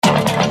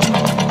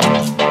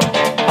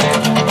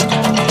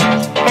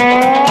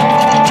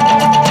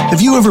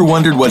Have you ever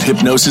wondered what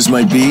hypnosis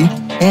might be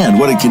and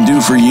what it can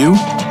do for you?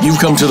 You've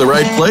come to the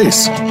right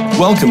place.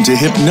 Welcome to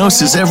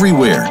Hypnosis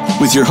Everywhere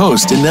with your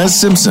host, Inez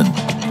Simpson.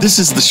 This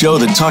is the show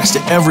that talks to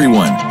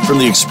everyone, from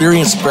the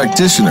experienced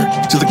practitioner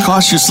to the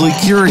cautiously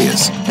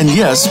curious, and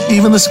yes,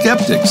 even the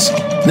skeptics.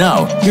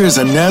 Now, here's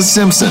Inez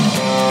Simpson.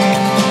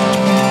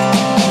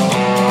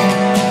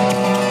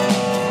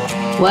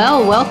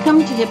 Well, welcome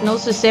to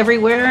Hypnosis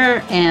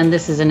Everywhere, and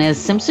this is Inez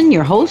Simpson,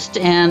 your host,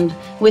 and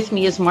with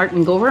me is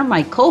Martin Gover,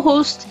 my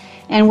co-host,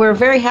 and we're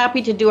very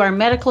happy to do our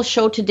medical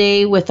show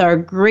today with our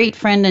great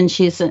friend, and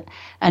she's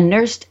a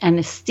nurse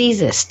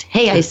anesthetist.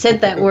 Hey, I said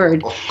that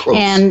word.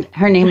 And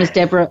her name is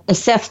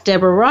Seth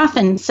Deborah Roth,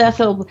 and Seth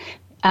will,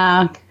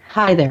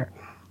 hi there.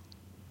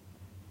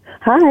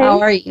 Hi. How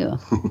are you?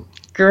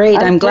 Great.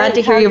 I'm glad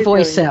to hear your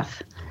voice,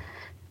 Seth.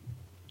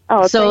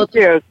 Oh, thank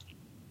you.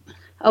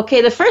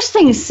 Okay, the first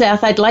thing,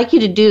 Seth, I'd like you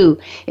to do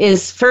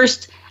is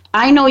first,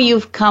 I know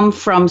you've come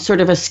from sort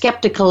of a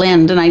skeptical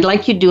end, and I'd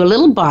like you to do a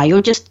little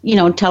bio, just,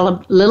 tell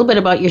a little bit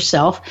about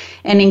yourself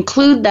and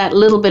include that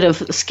little bit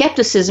of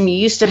skepticism you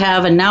used to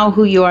have and now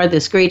who you are,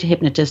 this great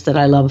hypnotist that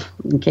I love.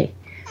 Okay.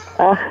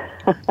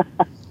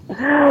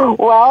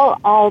 Well,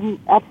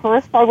 at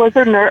first I was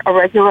a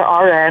regular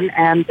RN,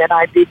 and then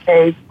I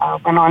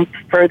went on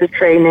further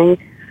training.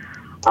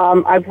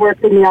 I've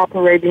worked in the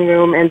operating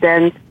room, and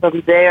then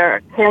from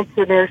there,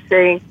 cancer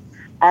nursing,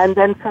 and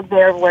then from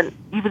there went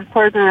even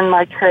further in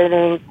my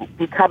training,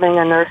 becoming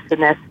a nurse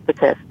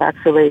anesthetist,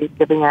 actually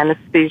giving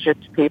anesthesia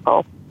to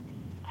people.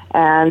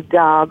 And,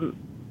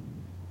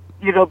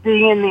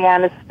 being in the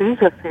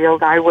anesthesia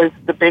field, I was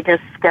the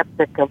biggest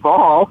skeptic of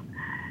all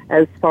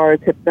as far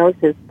as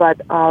hypnosis. But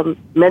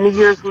many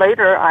years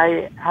later,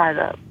 I had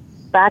a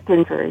back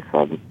injury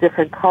from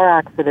different car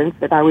accidents,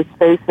 and I was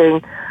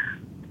facing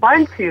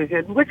spine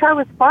fusion, which I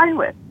was fine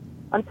with,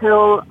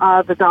 until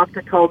the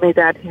doctor told me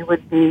that he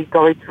would be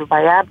going through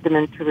my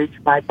abdomen to reach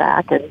my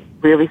back, and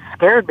really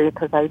scared me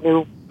because I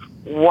knew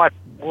what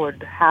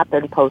would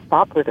happen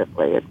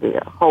post-operatively. It'd be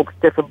a whole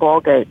different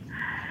ballgame.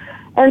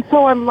 And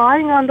so I'm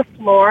lying on the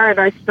floor, and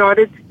I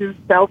started to do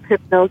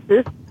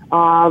self-hypnosis.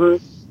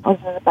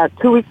 About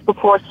 2 weeks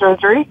before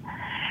surgery.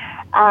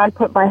 I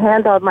put my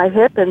hand on my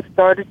hip and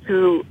started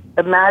to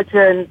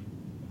imagine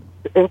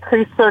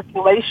increased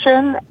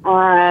circulation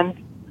and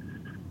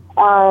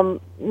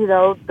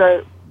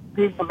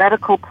being a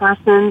medical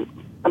person,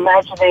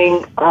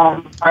 imagining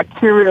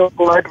arterial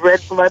blood, red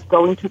blood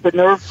going to the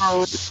nerve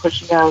root,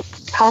 pushing out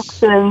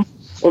toxins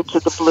into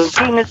the blue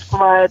venous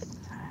blood,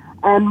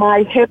 and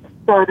my hip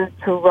started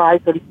to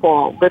rise and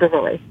fall,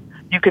 literally.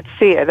 You could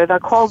see it. And I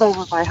called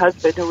over my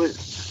husband, who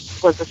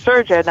was a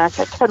surgeon, and I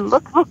said, "Ken,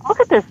 look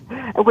at this."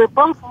 And we're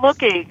both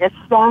looking,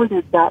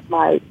 astounded that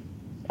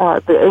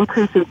the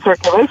increase in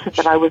circulation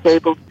that I was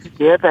able to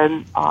give,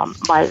 and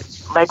my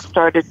legs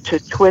started to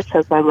twitch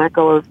as I let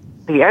go of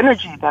the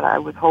energy that I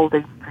was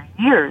holding for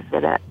years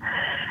in it.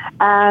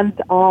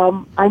 And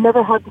I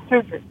never had the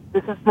surgery.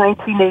 This is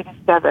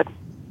 1987.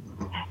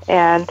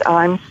 And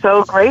I'm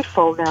so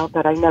grateful now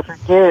that I never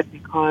did,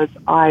 because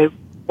I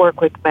work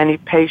with many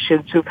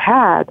patients who've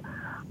had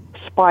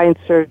spine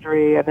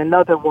surgery and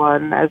another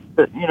one as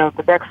the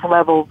next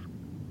levels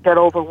get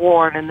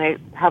overworn, and they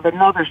have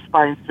another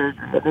spine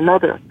surgery and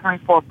another 3,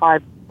 4,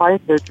 5 spine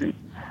surgeries.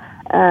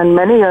 And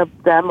many of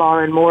them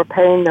are in more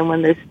pain than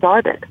when they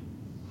started.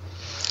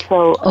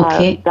 So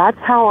that's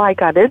how I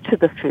got into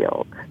the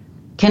field.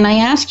 Can I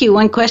ask you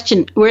one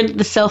question? Where did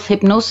the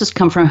self-hypnosis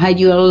come from? Had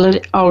you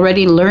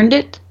already learned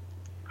it?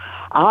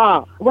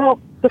 Well,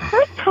 the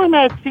first time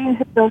I had seen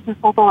hypnosis,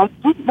 although I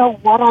didn't know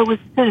what I was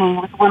seeing,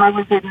 was when I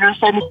was in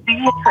nurse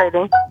anesthesia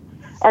training,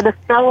 and a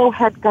fellow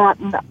had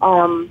gotten,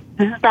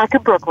 this is back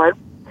in Brooklyn,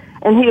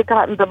 and he had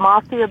gotten the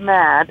mafia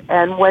mad,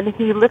 and when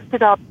he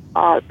lifted up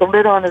the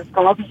lid on his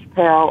garbage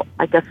pail,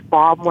 I guess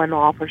bomb went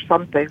off or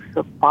something,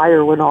 so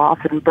fire went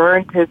off and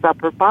burned his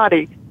upper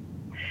body.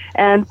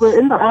 And we're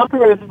in the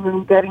operating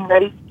room getting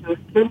ready to do a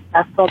skin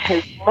test on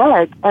his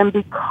leg, and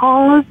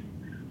because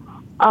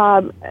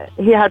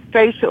he had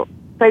facial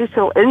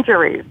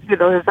injuries,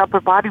 his upper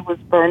body was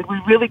burned, we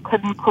really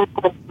couldn't put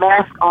the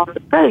mask on the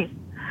face.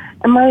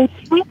 And my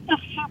sister,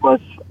 she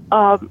was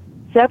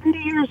 70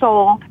 years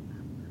old,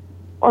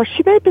 or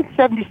she may have been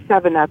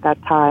 77 at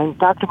that time,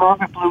 Dr.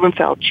 Margaret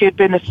Blumenfeld. She had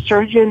been a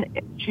surgeon.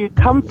 She had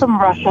come from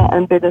Russia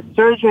and been a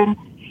surgeon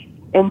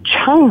in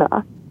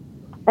China.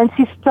 And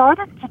she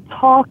started to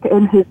talk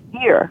in his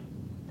ear.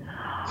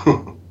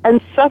 And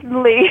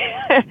suddenly,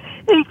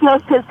 he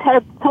just, his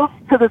head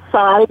tilted to the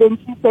side, and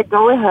she said,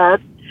 "Go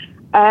ahead."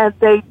 And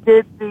they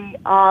did the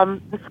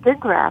skin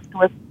graft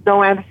with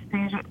no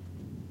anesthesia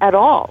at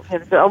all. It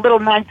was a little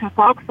nitrous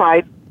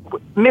oxide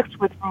mixed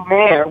with room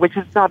air, which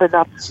is not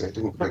enough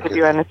to give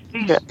you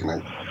anesthesia.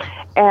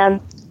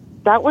 And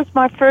that was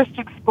my first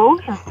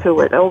exposure to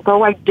it.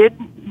 Although I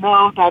didn't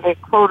know that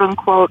it, quote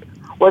unquote,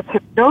 was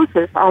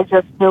hypnosis, I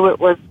just knew it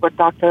was what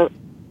Dr.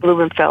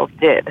 Blumenfeld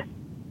did.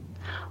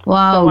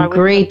 Wow, so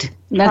great.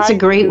 That's a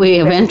great way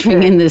of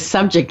entering in this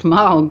subject.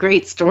 Wow,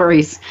 great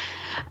stories.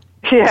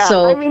 Yeah,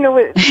 so, I mean, it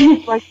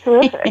was like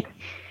terrific.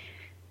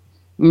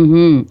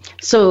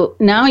 So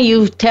now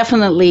you've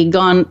definitely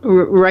gone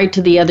right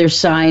to the other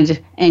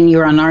side, and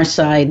you're on our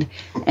side,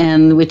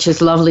 and which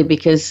is lovely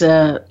because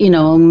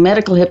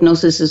medical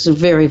hypnosis is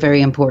very,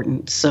 very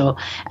important. So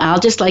I'll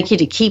just like you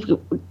to keep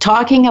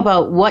talking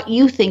about what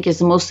you think is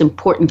the most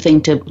important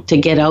thing to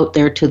get out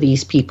there to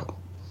these people.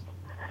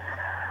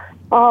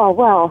 Oh,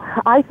 well,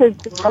 I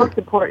think the most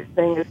important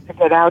thing is to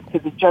get out to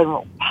the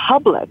general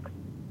public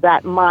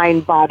that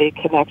mind-body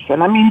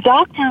connection. I mean,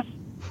 doctors,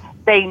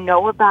 they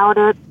know about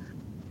it,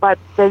 but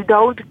they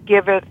don't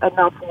give it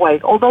enough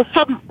weight. Although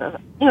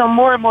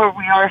more and more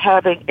we are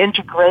having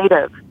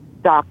integrative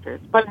doctors,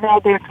 but now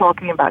they're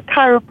talking about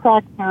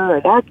chiropractor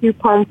and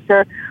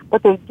acupuncture,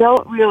 but they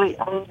don't really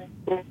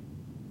understand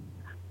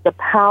the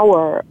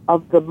power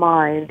of the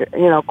mind,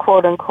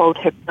 quote unquote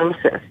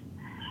hypnosis.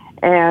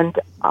 And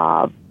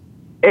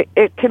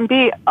it can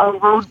be a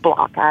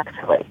roadblock,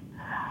 actually.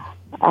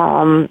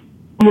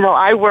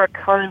 I work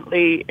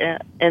currently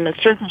in a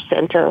surgery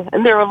center,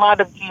 and there are a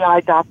lot of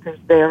GI doctors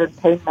there and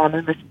pain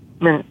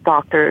management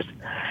doctors.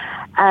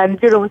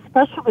 And,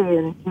 especially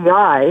in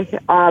GI,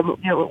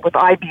 with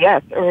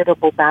IBS,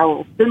 irritable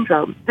bowel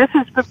syndrome, this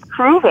has been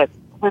proven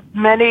with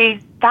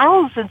many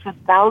thousands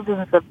and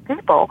thousands of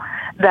people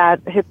that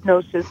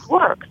hypnosis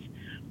works.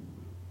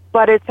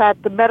 But it's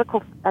at the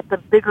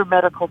bigger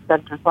medical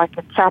centers, like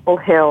at Chapel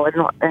Hill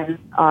in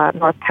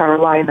North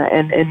Carolina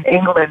and in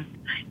England.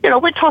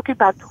 We're talking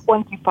about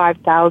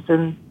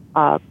 25,000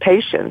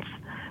 patients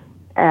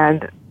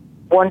and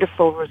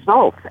wonderful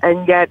results,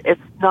 and yet it's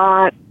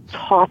not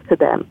taught to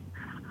them.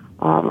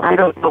 I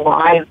don't know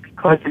why,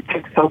 because it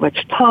takes so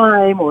much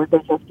time, or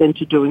they're just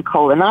into doing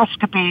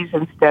colonoscopies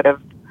instead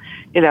of,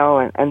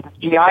 and the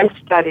GI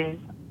studies.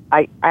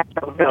 I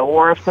don't know,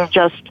 or if they're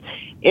just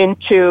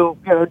into,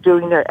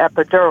 doing their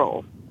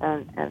epidural,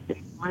 and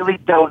they really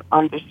don't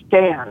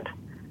understand.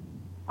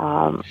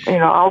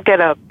 I'll get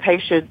a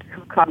patient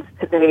who comes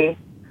to me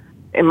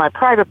in my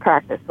private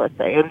practice, let's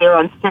say, and they're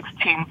on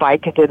 16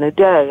 Vicodin a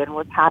day, and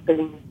what's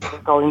happening is they're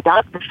going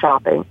doctor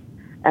shopping,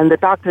 and the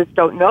doctors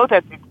don't know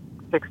that they're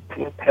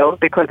 16 pills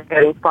because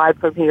they're getting 5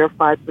 from here,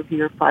 5 from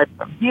here, 5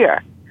 from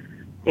here,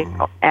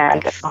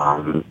 and it's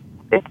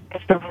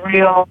a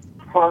real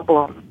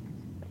problem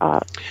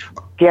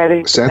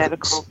getting the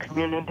medical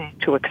community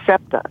to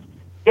accept us.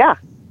 Yeah.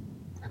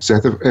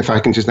 Seth, if I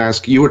can just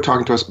ask, you were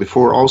talking to us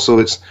before also,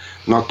 it's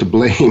not to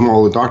blame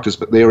all the doctors,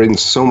 but they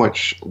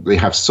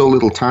have so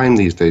little time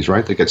these days,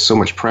 right? They get so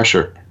much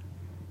pressure.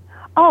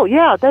 Oh,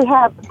 yeah, they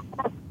have.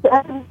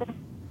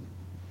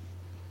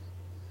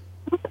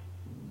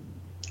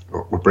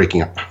 We're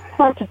breaking up.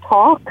 Time to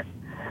talk.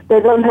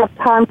 They don't have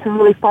time to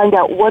really find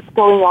out what's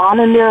going on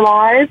in their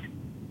lives.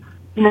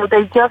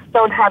 They just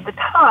don't have the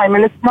time,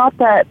 and it's not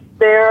that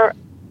they're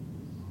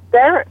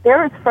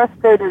as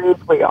frustrated as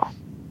we are.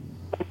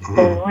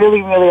 They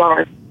really, really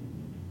are.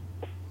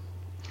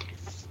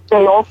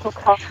 They also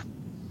come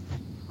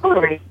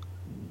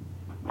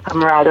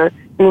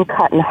being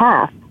cut in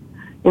half.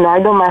 I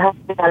know my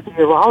husband was a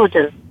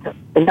urologist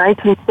in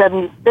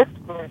 1976.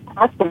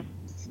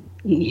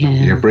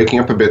 You're breaking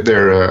up a bit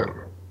there.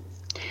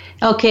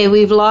 Okay,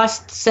 we've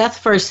lost Seth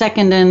for a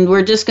second, and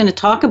we're just going to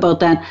talk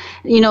about that.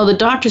 The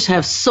doctors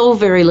have so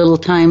very little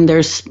time.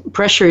 There's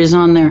pressure is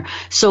on there.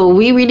 So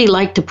we really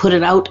like to put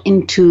it out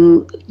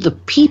into the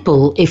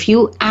people. If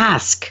you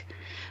ask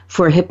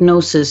for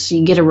hypnosis,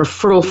 you get a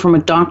referral from a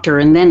doctor,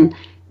 and then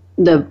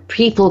the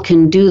people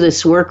can do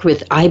this work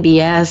with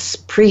IBS,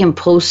 pre and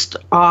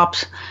post-op,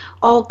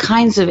 all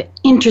kinds of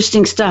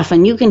interesting stuff.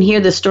 And you can hear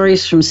the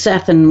stories from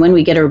Seth, and when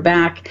we get her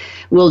back,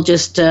 we'll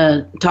just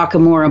talk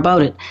more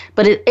about it.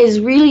 But it is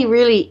really,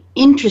 really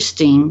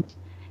interesting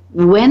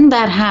when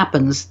that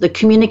happens, the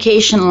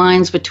communication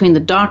lines between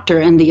the doctor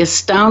and the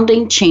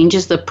astounding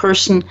changes the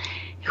person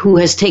who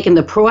has taken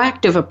the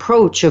proactive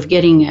approach of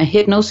getting a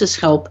hypnosis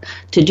help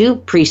to do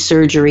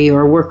pre-surgery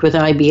or work with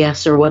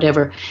IBS or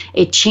whatever.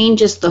 It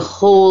changes the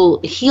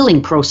whole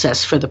healing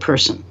process for the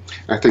person.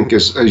 I think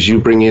as you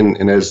bring in,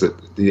 Inez,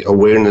 the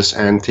awareness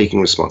and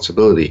taking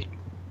responsibility,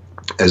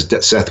 as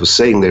Seth was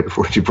saying there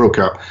before she broke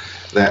up,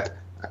 that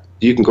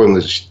you can go on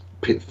this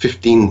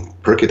 15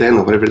 Percodan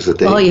or whatever it is a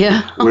day. Oh,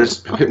 yeah.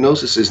 Whereas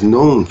hypnosis is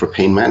known for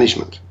pain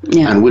management.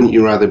 Yeah. And wouldn't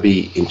you rather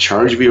be in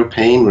charge of your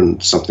pain when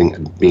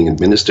something being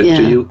administered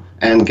to you?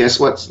 And guess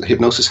what?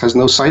 Hypnosis has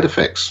no side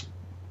effects.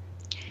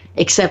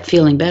 Except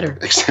feeling better.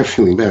 Except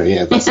feeling better,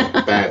 yeah. That's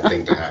a bad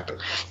thing to happen.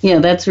 Yeah,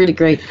 that's really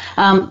great.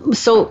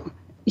 So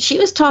she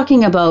was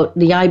talking about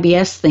the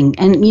IBS thing,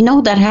 and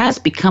that has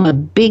become a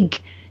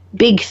big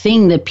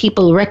thing that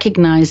people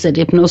recognize that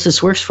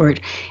hypnosis works for it.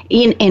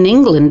 In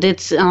England,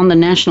 it's on the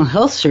National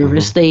Health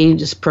Service. They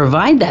just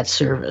provide that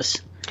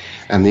service.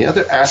 And the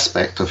other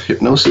aspect of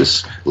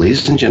hypnosis,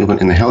 ladies and gentlemen,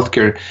 in the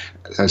healthcare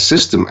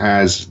system,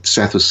 as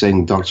Seth was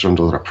saying, doctors are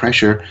under a lot of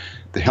pressure.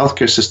 The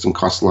healthcare system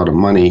costs a lot of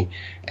money,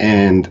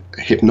 and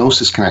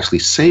hypnosis can actually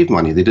save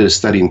money. They did a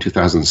study in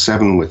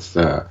 2007 with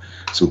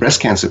some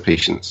breast cancer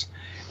patients,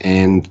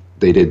 and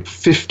they did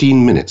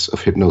 15 minutes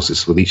of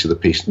hypnosis with each of the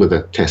patient, with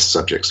the test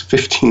subjects.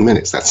 15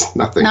 minutes, that's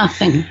nothing.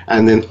 Nothing.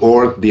 And then,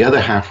 or the other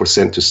half were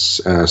sent to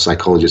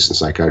psychologists and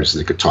psychiatrists so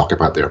they could talk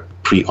about their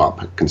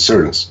pre-op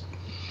concerns.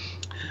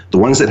 The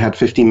ones that had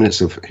 15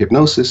 minutes of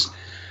hypnosis,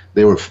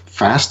 they were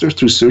faster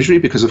through surgery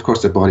because, of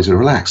course, their bodies are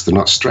relaxed. They're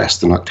not stressed.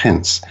 They're not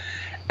tense.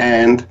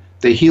 And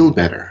they heal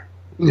better.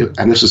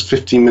 And this was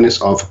 15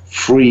 minutes of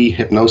free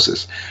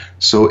hypnosis.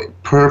 So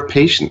per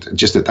patient,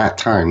 just at that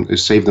time, it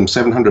saved them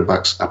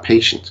 $700 a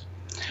patient.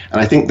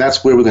 And I think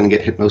that's where we're going to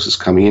get hypnosis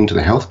coming into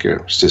the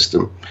healthcare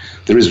system.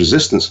 There is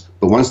resistance,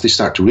 but once they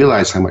start to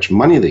realize how much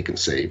money they can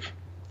save,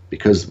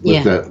 because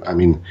with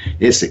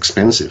it's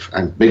expensive.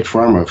 And Big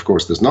Pharma, of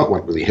course, does not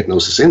want really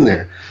hypnosis in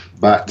there,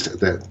 but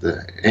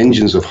the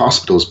engines of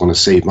hospitals want to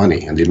save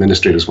money, and the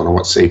administrators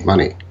want to save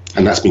money,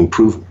 and that's being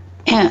proven.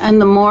 And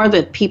the more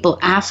that people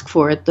ask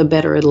for it, the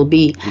better it'll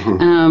be.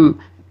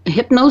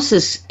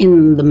 Hypnosis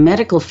in the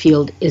medical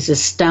field is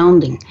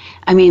astounding.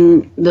 I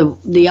mean,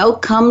 the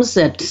outcomes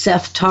that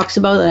Seth talks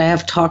about, that I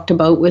have talked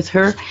about with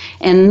her,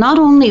 and not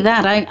only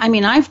that, I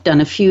mean, I've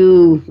done a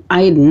few,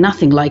 I had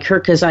nothing like her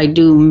because I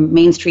do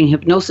mainstream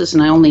hypnosis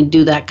and I only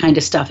do that kind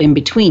of stuff in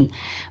between.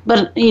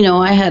 But, you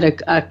know, I had a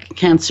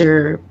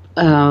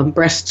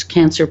breast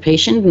cancer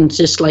patient, and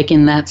just like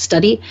in that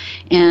study,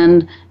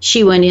 and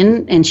she went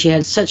in and she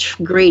had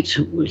such great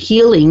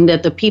healing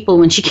that the people,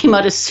 when she came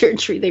out of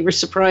surgery, they were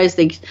surprised.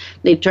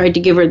 They tried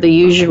to give her the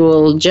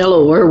usual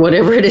Jell-O or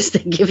whatever it is they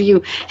give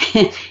you,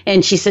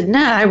 and she said,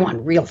 "Nah, I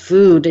want real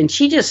food." And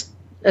she just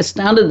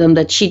astounded them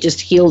that she just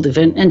healed it,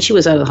 and she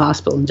was out of the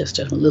hospital in just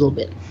a little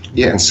bit.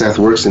 Yeah, and Seth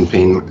works in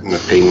the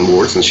pain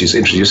wards, and she's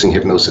introducing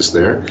hypnosis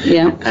there.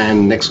 Yeah.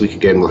 And next week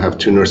again, we'll have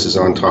two nurses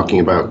on talking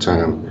about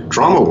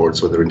trauma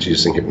wards where they're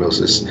introducing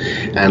hypnosis,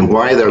 and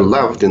why they're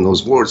loved in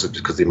those wards is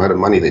because the amount of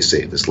money they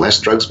save. There's less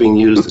drugs being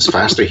used, there's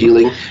faster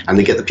healing, and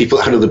they get the people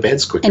out of the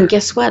beds quicker. And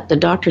guess what? The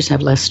doctors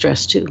have less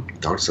stress too.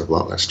 Doctors have a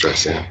lot less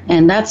stress, yeah.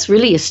 And that's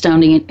really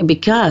astounding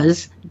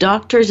because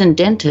doctors and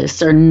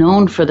dentists are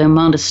known for the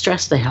amount of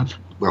stress they have.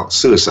 Well,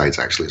 suicides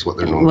actually is what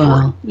they're known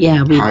for.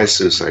 Yeah. High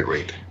suicide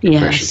rate.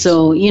 Yeah,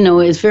 so, you know,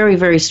 it's very,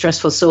 very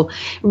stressful. So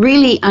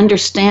really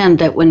understand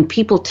that when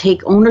people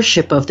take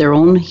ownership of their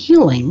own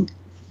healing,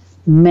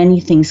 many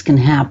things can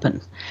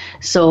happen.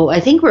 So I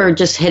think we're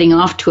just heading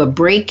off to a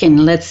break,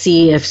 and let's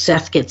see if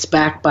Seth gets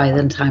back by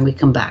the time we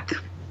come back.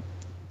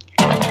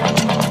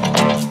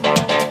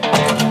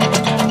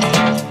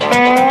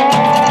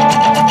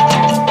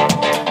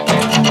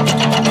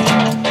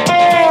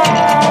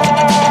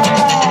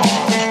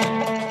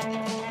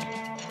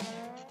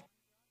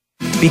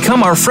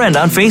 Become our friend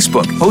on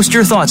Facebook. Post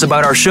your thoughts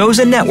about our shows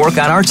and network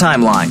on our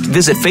timeline.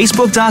 Visit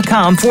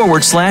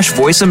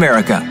Facebook.com/Voice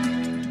America.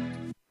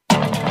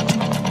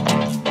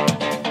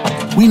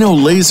 We know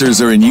lasers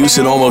are in use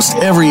in almost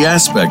every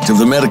aspect of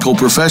the medical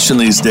profession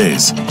these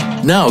days.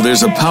 Now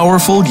there's a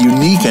powerful,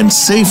 unique, and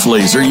safe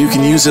laser you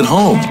can use at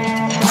home.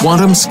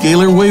 Quantum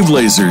scalar wave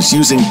lasers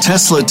using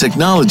Tesla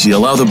technology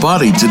allow the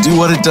body to do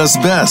what it does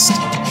best,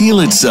 heal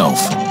itself.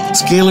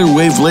 Scalar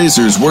wave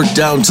lasers work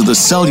down to the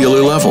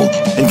cellular level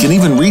and can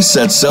even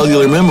reset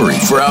cellular memory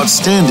for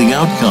outstanding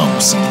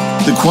outcomes.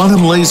 The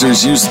quantum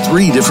lasers use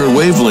 3 different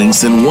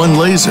wavelengths in one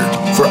laser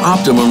for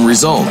optimum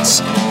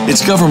results.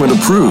 It's government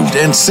approved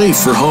and safe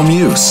for home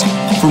use.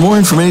 For more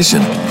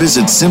information,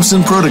 visit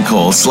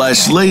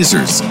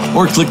SimpsonProtocol/lasers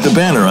or click the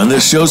banner on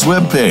this show's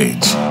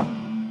webpage.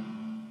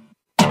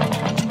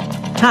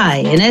 Hi,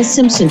 Inez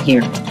Simpson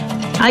here.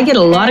 I get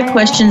a lot of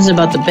questions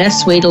about the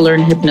best way to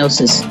learn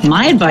hypnosis.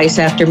 My advice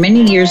after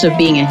many years of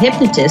being a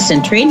hypnotist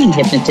and training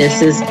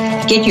hypnotists is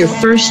get your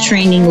first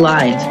training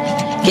live.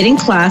 Get in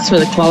class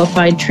with a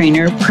qualified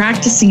trainer.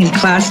 Practicing in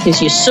class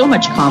gives you so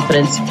much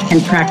confidence,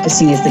 and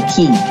practicing is the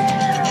key.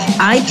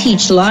 I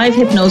teach live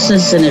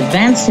hypnosis and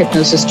advanced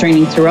hypnosis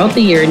training throughout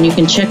the year, and you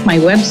can check my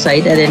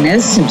website at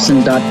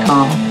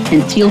InezSimpson.com,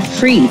 and feel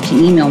free to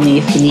email me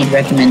if you need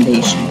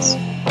recommendations.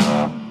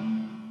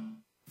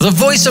 The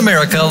Voice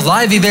America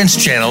Live Events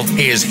channel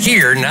is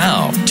here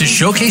now to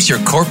showcase your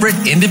corporate,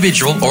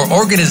 individual, or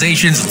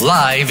organization's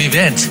live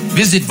event.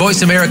 Visit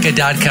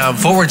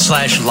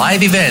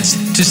voiceamerica.com/live events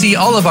to see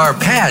all of our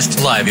past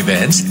live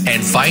events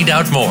and find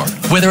out more.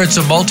 Whether it's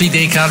a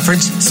multi-day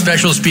conference,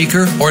 special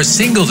speaker, or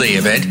single-day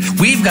event,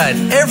 we've got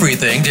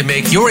everything to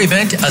make your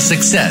event a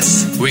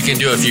success. We can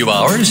do a few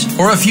hours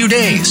or a few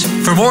days.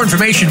 For more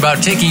information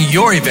about taking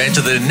your event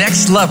to the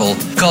next level,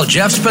 call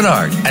Jeff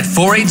Spinard at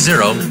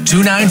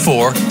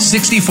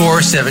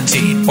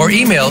 480-294-6417 or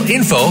email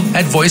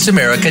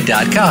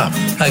info@voiceamerica.com.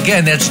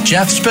 Again, that's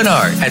Jeff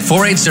Spinard at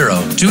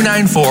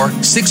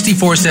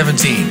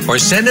 480-294-6417 or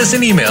send us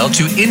an email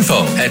to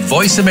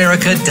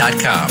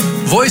info@voiceamerica.com.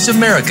 Voice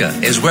America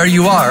is where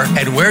you are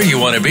and where you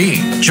want to be.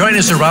 Join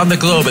us around the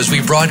globe as we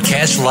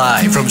broadcast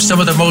live from some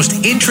of the most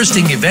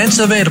interesting events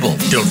available.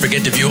 Don't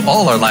forget to view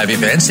all our live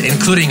events,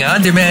 including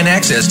on-demand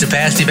access to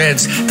past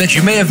events that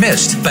you may have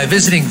missed by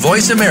visiting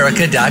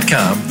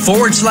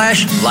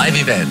voiceamerica.com/live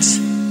events.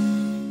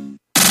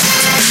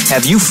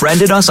 Have you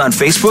friended us on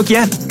Facebook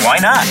yet? Why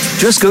not?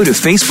 Just go to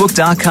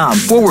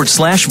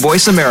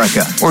facebook.com/Voice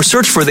America or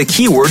search for the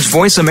keywords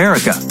Voice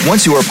America.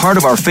 Once you are part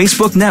of our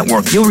Facebook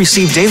network, you'll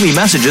receive daily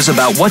messages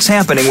about what's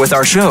happening with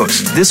our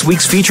shows, this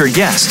week's featured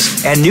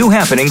guests, and new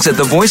happenings at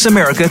the Voice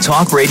America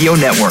Talk Radio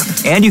Network.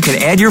 And you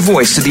can add your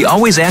voice to the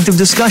always active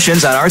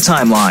discussions on our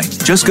timeline.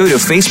 Just go to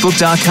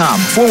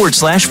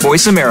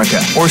facebook.com/Voice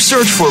America or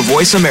search for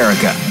Voice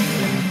America.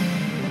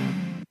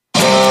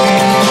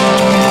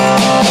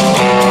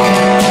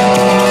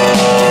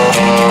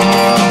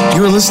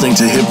 You're listening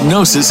to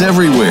Hypnosis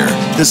Everywhere,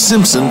 The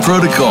Simpson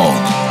Protocol.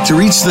 To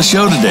reach the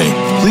show today,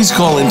 please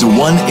call into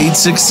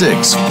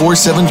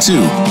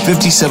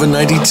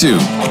 1-866-472-5792.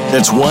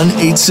 That's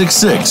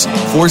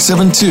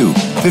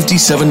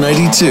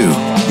 1-866-472-5792.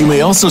 You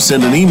may also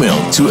send an email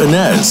to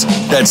Inez,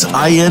 that's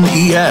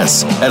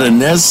INES, at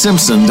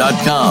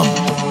InezSimpson.com.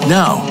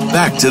 Now,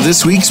 back to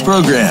this week's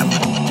program.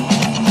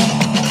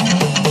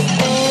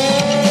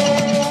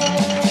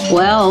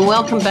 Well,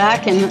 welcome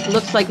back, and it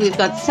looks like we've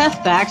got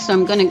Seth back, so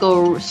I'm going to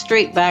go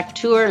straight back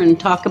to her and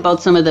talk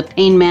about some of the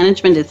pain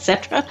management,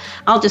 etc.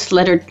 I'll just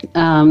let her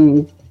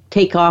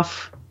take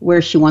off where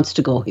she wants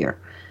to go here.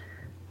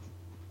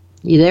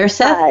 You there,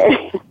 Seth?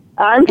 Hi.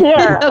 I'm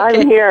here. Okay.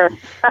 I'm here.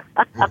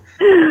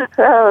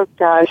 Oh,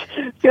 gosh.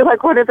 I feel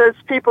like one of those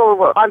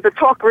people on the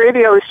talk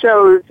radio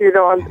shows,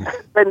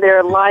 when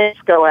their lines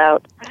go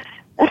out.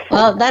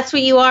 Well, that's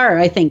what you are,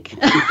 I think.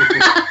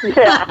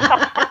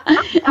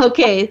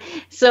 Okay,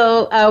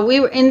 so we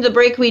were in the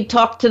break. We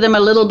talked to them a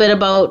little bit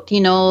about,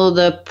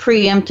 the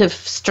preemptive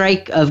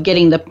strike of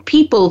getting the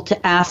people to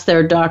ask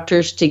their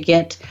doctors to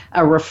get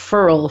a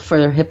referral for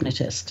their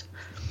hypnotist.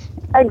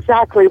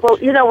 Exactly. Well,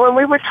 when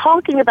we were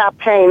talking about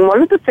pain,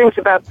 one of the things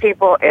about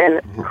people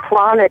in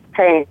chronic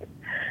pain,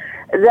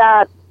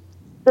 that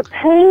the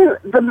pain,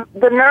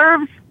 the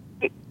nerves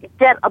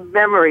get a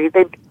memory.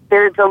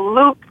 There's a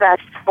loop that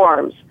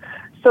forms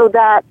so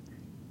that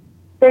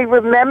they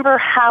remember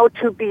how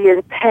to be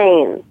in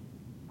pain,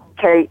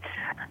 okay?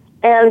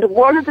 And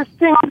one of the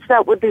things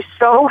that would be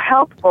so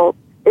helpful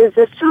is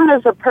as soon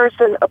as a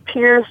person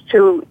appears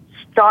to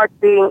start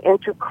being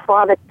into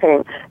chronic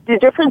pain, the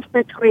difference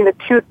between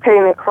acute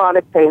pain and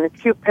chronic pain,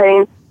 acute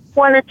pain,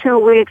 1 or 2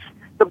 weeks,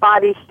 the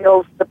body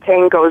heals, the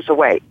pain goes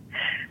away.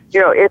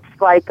 It's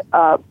like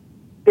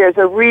there's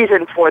a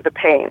reason for the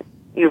pain.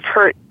 You've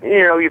hurt,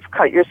 you've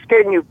cut your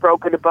skin, you've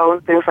broken a bone,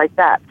 things like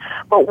that.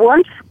 But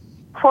once,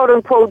 quote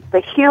unquote,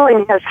 the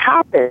healing has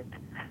happened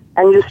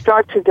and you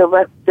start to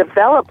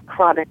develop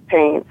chronic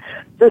pain,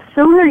 the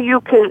sooner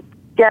you can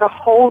get a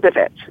hold of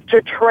it,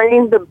 to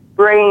train the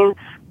brain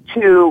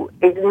to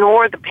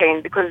ignore the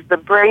pain, because the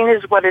brain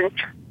is what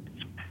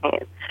interprets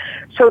pain.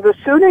 So the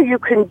sooner you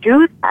can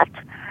do that,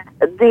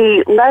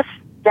 the less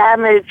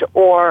damage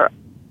or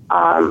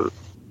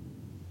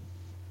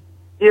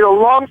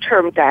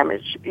long-term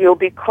damage you'll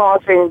be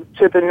causing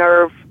to the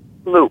nerve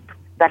loop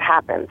that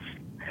happens.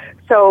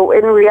 So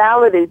in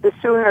reality, the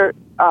sooner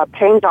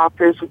pain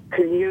doctors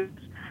can use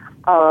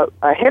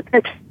a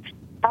hypnotist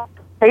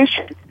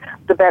patient,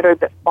 the better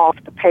off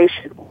the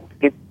patient will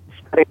be.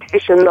 The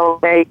medication they'll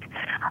make,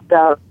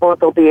 or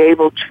they'll be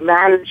able to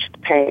manage the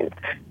pain.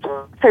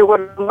 So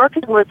when I'm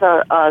working with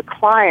a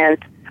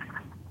client,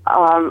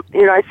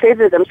 I say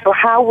to them, so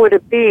how would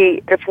it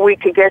be if we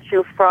could get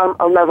you from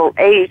a level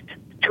 8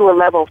 to a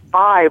level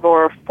 5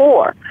 or a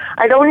 4?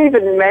 I don't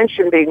even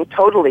mention being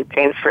totally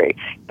pain-free,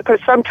 because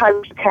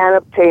sometimes you can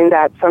obtain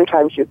that,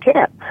 sometimes you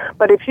can't.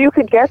 But if you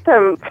could get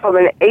them from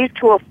an 8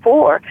 to a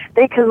 4,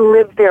 they can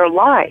live their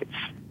lives,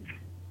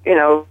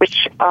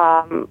 which...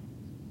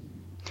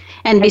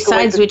 and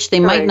besides which, they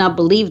might not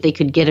believe they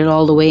could get it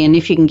all the way. And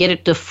if you can get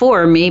it to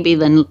 4, maybe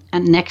then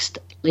next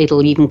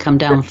it'll even come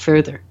down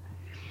further.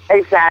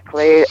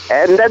 Exactly.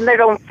 And then they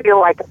don't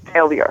feel like a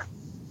failure,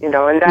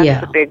 and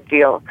that's a big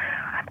deal.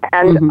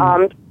 And,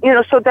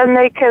 so then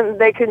they can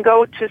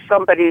go to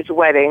somebody's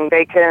wedding.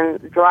 They can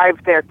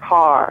drive their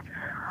car.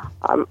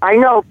 I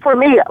know for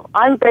me,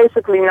 I'm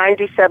basically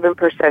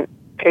 97%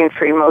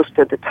 pain-free most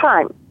of the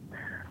time.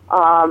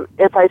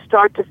 If I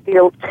start to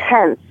feel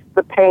tense,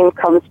 the pain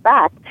comes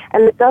back,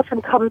 and it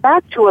doesn't come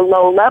back to a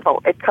low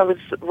level. It comes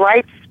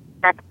right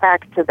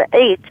back to the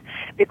 8,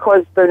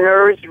 because the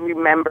nerves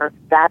remember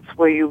that's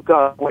where you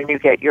go when you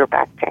get your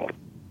back pain.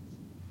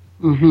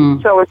 Mm-hmm.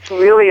 So it's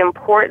really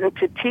important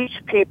to teach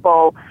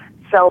people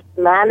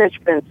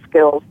self-management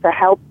skills to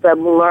help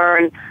them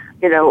learn,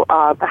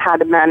 how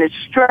to manage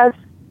stress,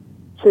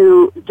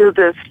 to do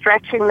the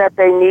stretching that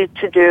they need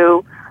to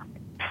do.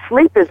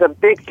 Sleep is a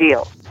big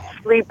deal.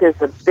 Sleep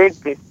is a big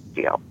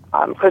deal,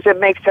 because it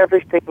makes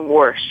everything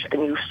worse,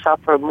 and you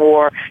suffer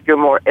more, you're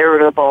more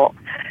irritable.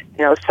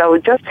 So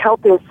just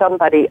helping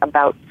somebody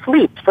about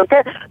sleep. So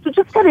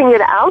just getting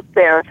it out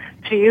there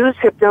to use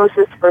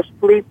hypnosis for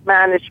sleep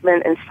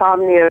management,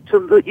 insomnia,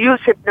 to use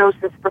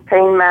hypnosis for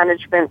pain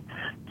management,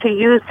 to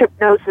use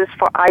hypnosis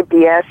for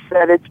IBS,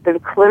 that it's been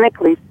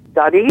clinically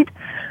studied,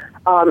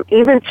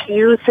 even to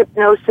use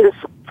hypnosis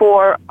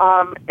for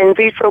in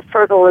vitro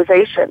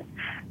fertilization.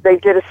 They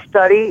did a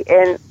study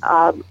in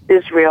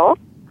Israel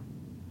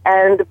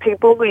And the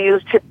people who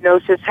used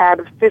hypnosis had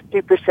a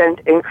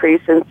 50%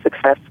 increase in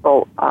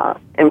successful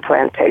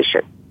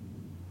implantation.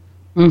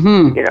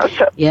 Mm-hmm.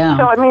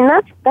 So I mean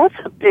that's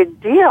a big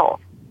deal.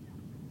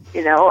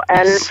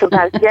 And it's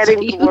about getting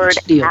the word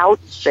out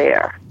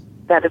there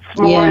that it's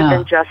more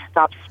than just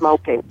stop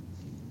smoking.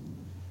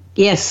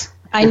 Yes,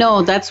 I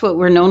know that's what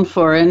we're known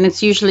for, and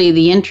it's usually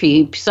the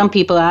entry. Some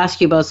people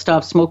ask you about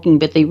stop smoking,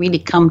 but they really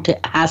come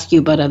to ask you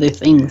about other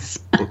things.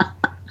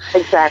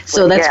 Exactly.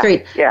 So that's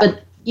great. Yeah.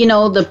 But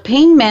the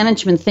pain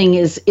management thing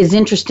is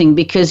interesting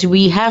because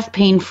we have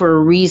pain for a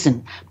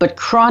reason, but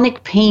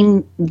chronic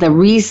pain, the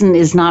reason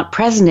is not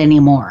present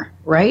anymore,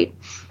 right?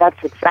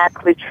 That's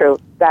exactly true.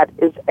 That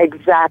is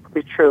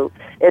exactly true.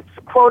 It's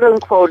quote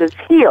unquote is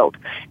healed.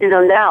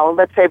 Now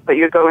let's say, but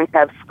you're going to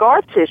have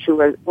scar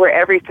tissue where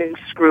everything's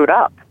screwed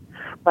up,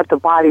 but the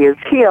body is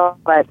healed,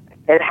 but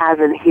it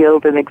hasn't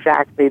healed in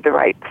exactly the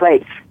right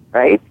place,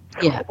 right?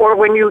 Yeah. Or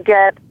when you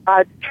get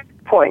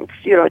points,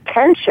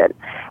 tension,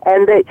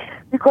 and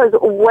because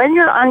when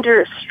you're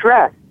under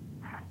stress,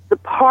 the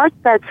part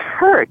that's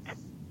hurt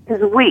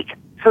is weak.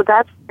 So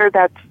that's where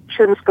that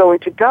tension's going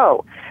to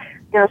go.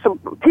 So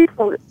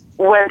people,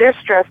 when they're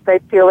stressed, they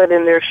feel it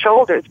in their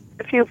shoulders.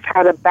 If you've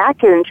had a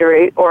back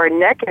injury or a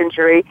neck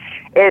injury,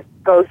 it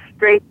goes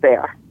straight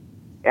there.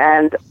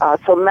 And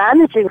so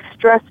managing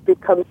stress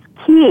becomes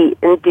key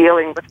in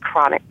dealing with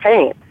chronic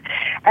pain.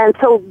 And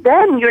so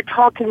then you're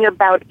talking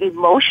about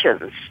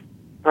emotions,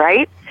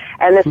 right?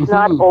 And it's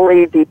not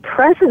only the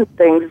present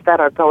things that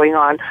are going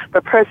on,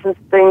 but present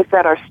things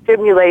that are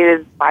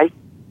stimulated by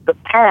the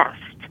past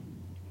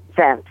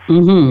events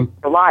in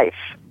your life.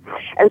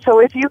 And so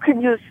if you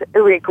can use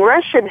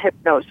regression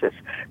hypnosis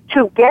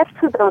to get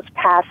to those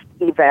past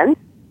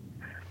events,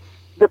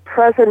 the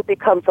present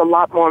becomes a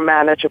lot more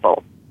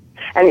manageable.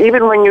 And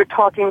even when you're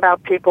talking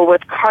about people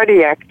with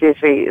cardiac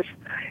disease,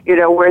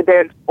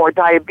 or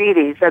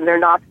diabetes, and they're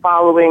not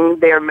following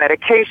their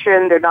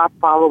medication, they're not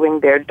following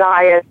their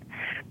diet,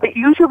 but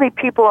usually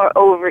people are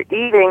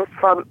overeating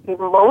from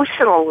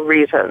emotional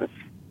reasons.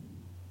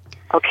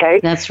 Okay?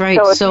 That's right.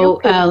 So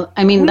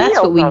that's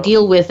what we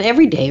deal with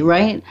every day,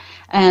 right?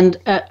 And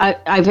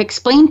I've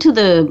explained to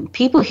the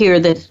people here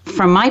that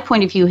from my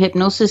point of view,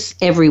 hypnosis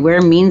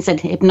everywhere means that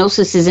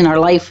hypnosis is in our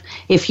life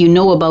if you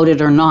know about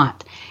it or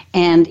not.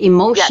 And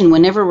emotion,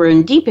 whenever we're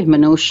in deep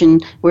emotion,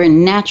 we're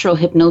in natural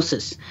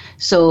hypnosis.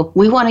 So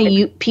we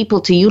want people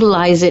to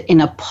utilize it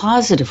in a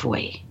positive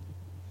way.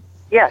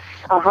 Yes,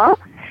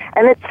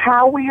 And it's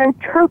how we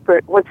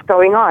interpret what's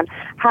going on,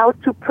 how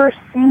to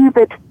perceive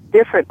it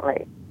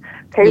differently.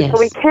 Okay, So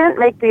we can't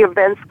make the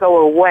events go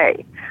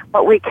away,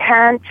 but we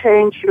can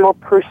change your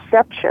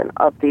perception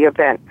of the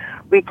event.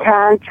 We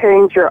can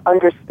change your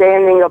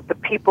understanding of the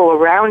people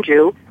around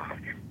you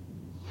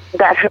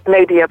that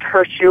maybe have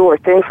hurt you or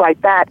things like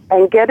that,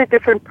 and get a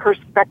different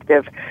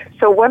perspective.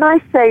 So when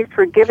I say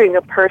forgiving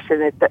a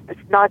person,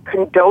 it's not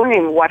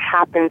condoning what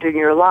happened in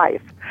your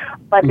life,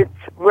 but it's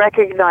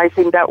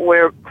recognizing that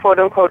we're, quote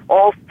unquote,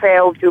 all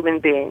failed human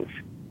beings,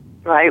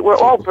 right? We're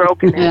all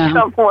broken in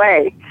some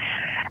way.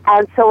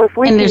 And so if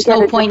we and there's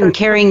no point in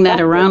carrying that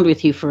around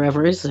with you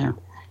forever, is there?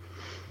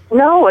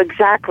 No,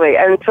 exactly.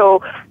 And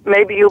so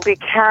maybe you'll be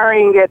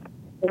carrying it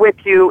with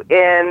you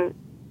in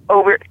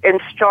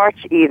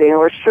starch eating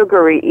or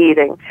sugary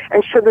eating.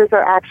 And sugars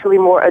are actually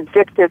more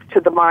addictive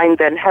to the mind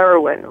than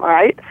heroin,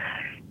 right?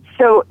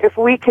 So if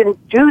we can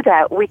do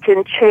that, we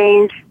can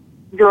change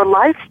your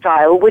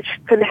lifestyle, which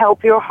can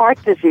help your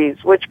heart disease,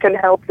 which can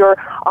help your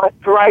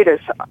arthritis.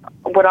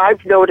 What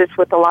I've noticed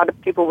with a lot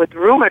of people with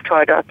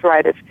rheumatoid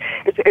arthritis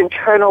is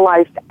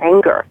internalized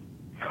anger,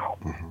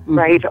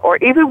 right? Or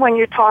even when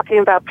you're talking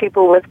about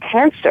people with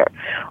cancer.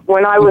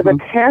 When I was a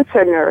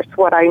cancer nurse,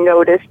 what I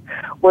noticed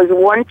was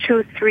 1,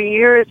 2, 3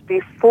 years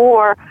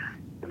before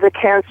the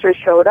cancer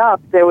showed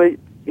up, there was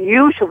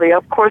usually,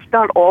 of course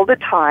not all the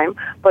time,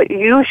 but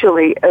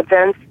usually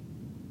events,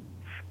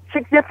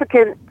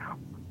 significant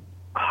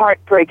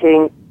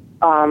heartbreaking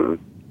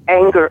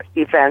anger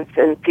events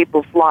in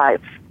people's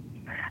lives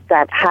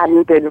that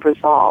hadn't been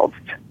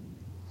resolved.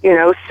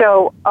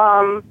 So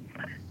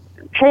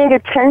paying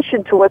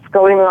attention to what's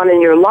going on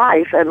in your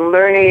life and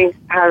learning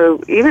how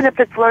to, even if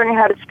it's learning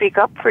how to speak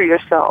up for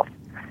yourself,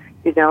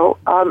 is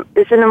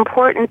an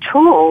important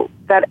tool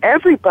that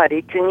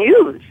everybody can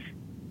use.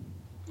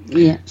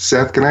 Yeah.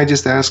 Seth, can I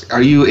just ask,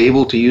 are you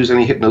able to use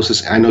any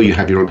hypnosis? I know you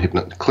have your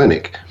own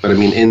clinic, but I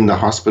mean in the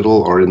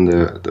hospital or in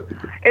the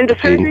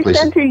surgery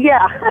center,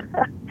 yeah.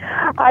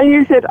 I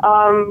use it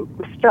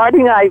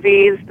starting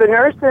IVs. The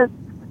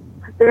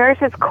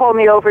nurses call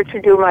me over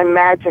to do my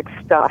magic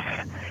stuff.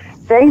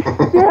 They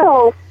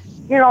still,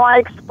 I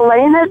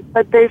explain it,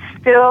 but they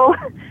still,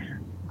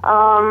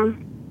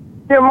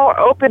 they're more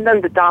open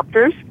than the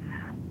doctors,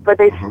 but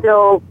they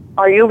still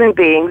are human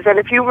beings. And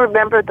if you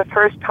remember the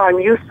first time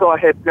you saw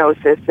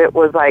hypnosis, it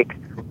was like,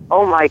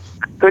 oh my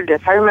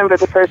goodness. I remember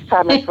the first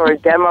time I saw a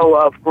demo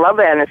of glove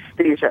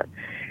anesthesia.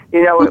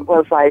 It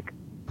was like,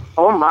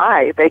 oh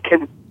my, they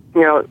can,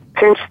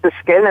 pinch the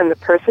skin and the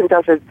person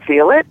doesn't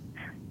feel it,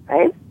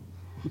 right?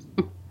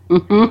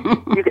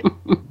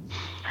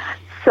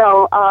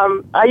 So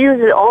I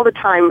use it all the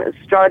time,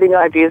 starting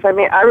ideas. I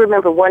mean, I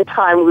remember one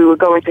time we were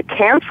going to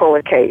cancel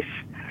a case,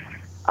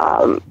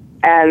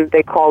 and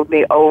they called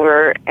me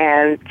over,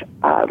 and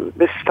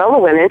this fellow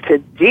went into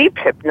deep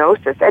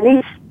hypnosis, and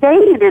he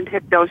stayed in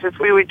hypnosis.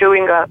 We were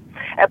doing a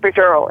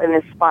epidural in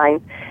his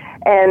spine,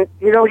 and,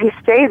 he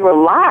stayed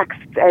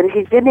relaxed, and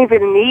he didn't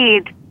even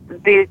need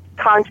the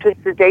conscious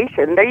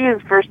sedation. They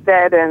use Versed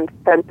and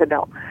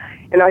fentanyl.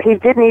 He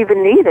didn't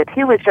even need it.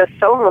 He was just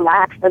so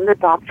relaxed, and the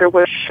doctor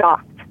was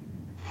shocked.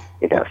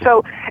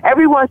 So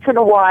every once in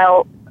a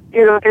while,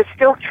 they're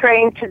still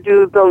trained to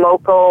do the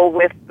local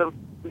with the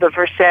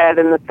Versed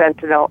and the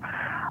fentanyl,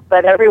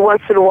 but every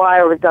once in a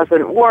while it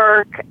doesn't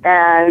work.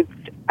 And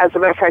as a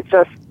matter of fact,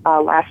 just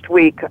last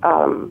week,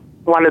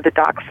 one of the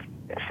docs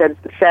said,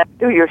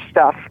 do your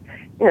stuff.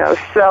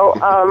 So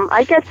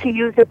I get to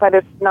use it, but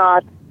it's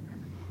not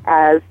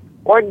as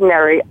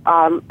ordinary.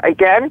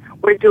 Again,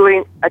 we're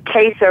doing a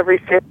case every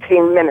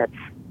 15 minutes.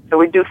 So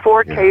we do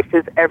 4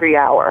 cases every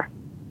hour,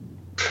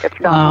 if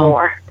not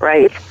more,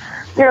 right?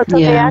 So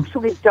they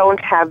actually don't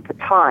have the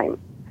time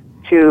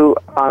to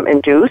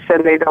induce,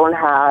 and they don't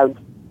have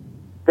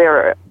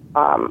their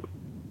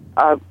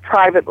a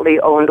privately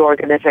owned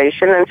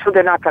organization, and so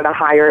they're not going to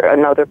hire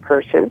another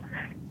person,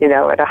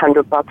 at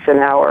 $100 an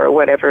hour or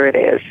whatever it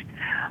is.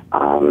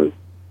 And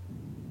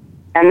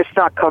it's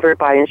not covered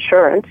by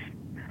insurance,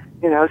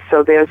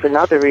 so there's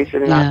another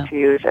reason not to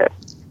use it.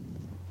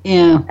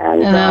 Yeah,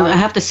 and I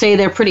have to say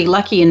they're pretty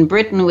lucky in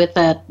Britain with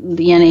the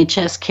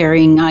NHS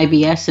carrying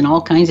IBS and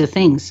all kinds of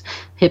things.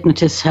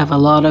 Hypnotists have a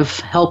lot of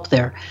help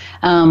there.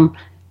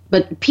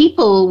 But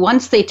people,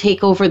 once they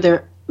take over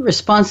their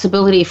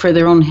responsibility for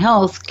their own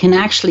health, can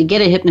actually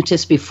get a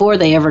hypnotist before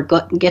they ever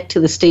get to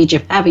the stage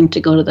of having to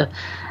go to the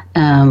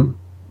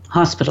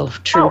hospital.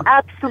 True. Oh,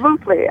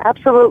 absolutely,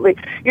 absolutely.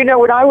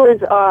 When I was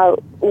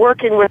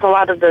working with a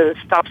lot of the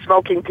stop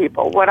smoking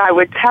people, what I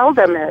would tell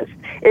them is,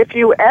 if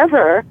you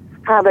ever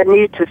have a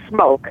need to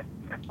smoke,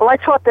 well, I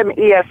taught them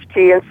EFT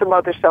and some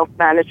other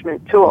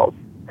self-management tools,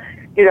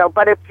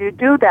 but if you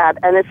do that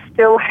and it's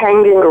still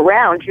hanging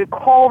around, you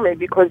call me,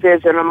 because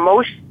there's an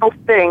emotional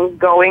thing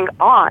going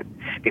on.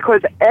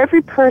 Because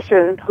every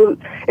person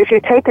if you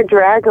take a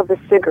drag of a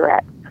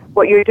cigarette,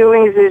 what you're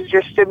doing is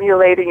you're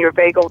stimulating your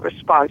vagal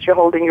response. You're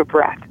holding your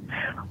breath,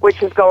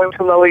 which is going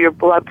to lower your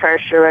blood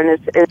pressure, and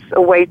it's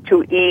a way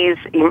to ease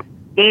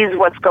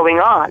what's going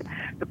on.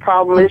 The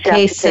problem is you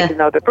have to take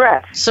another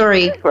breath.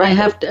 Sorry,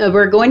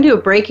 we're going to a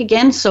break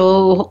again,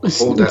 so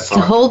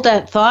hold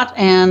that thought,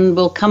 and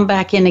we'll come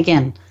back in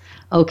again.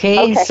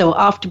 Okay. So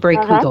off to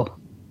break we go.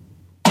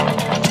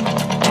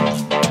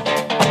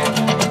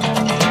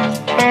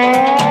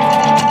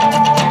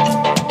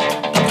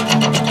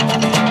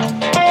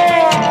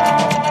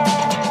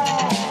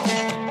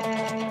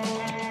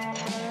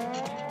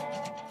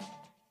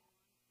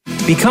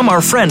 Become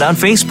our friend on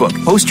Facebook.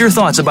 Post your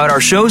thoughts about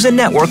our shows and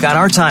network on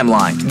our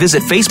timeline.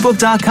 Visit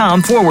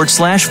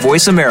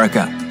facebook.com/Voice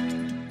America.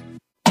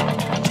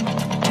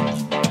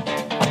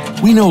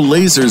 We know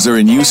lasers are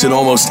in use in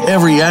almost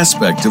every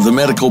aspect of the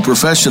medical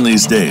profession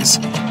these days.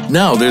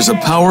 Now there's a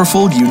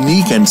powerful,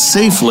 unique, and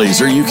safe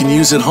laser you can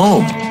use at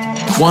home.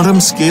 Quantum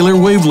scalar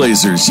wave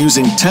lasers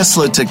using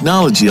Tesla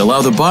technology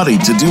allow the body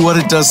to do what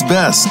it does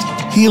best,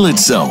 heal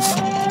itself.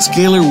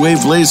 Scalar wave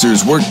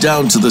lasers work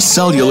down to the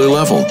cellular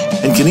level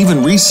and can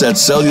even reset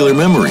cellular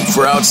memory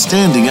for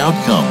outstanding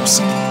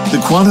outcomes. The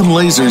quantum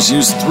lasers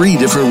use 3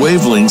 different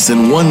wavelengths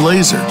in one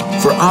laser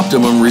for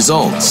optimum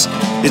results.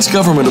 It's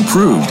government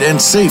approved and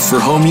safe for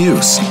home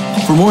use.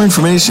 For more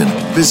information,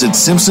 visit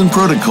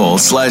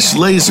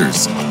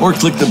SimpsonProtocol/lasers or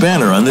click the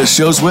banner on this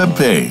show's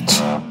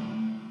webpage.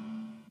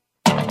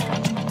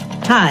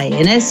 Hi,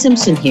 Inez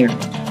Simpson here.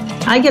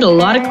 I get a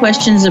lot of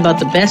questions about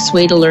the best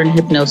way to learn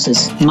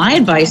hypnosis. My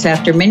advice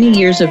after many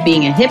years of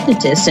being a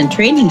hypnotist and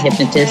training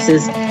hypnotists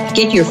is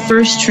get your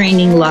first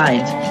training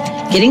live.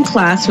 Get in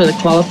class with a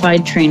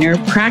qualified trainer.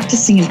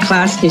 Practicing in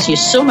class gives you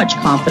so much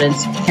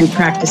confidence, and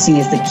practicing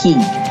is the key.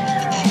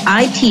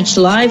 I teach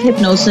live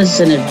hypnosis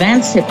and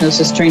advanced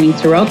hypnosis training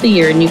throughout the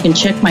year, and you can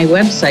check my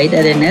website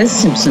at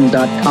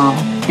InezSimpson.com,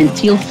 and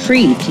feel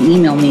free to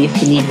email me if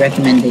you need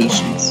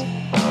recommendations.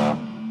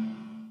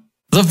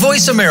 The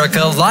Voice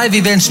America Live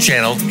Events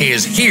channel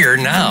is here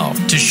now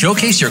to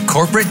showcase your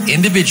corporate,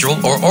 individual,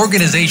 or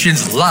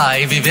organization's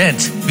live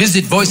event.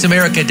 Visit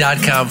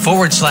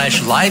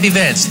voiceamerica.com/live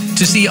events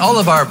to see all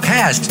of our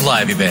past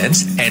live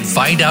events and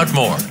find out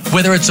more.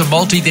 Whether it's a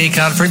multi-day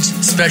conference,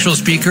 special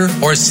speaker,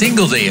 or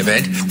single-day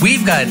event,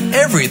 we've got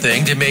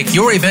everything to make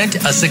your event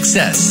a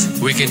success.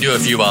 We can do a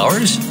few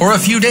hours or a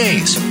few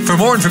days. For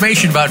more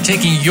information about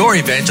taking your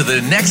event to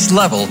the next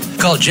level,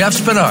 call Jeff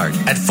Spinard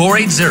at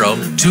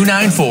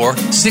 480-294-6233.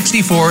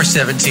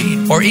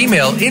 480-294-6417 or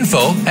email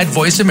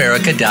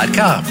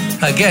info@voiceamerica.com.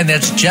 Again,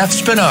 that's Jeff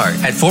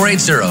Spinard at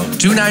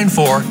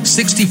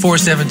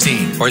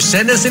 480-294-6417 or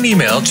send us an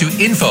email to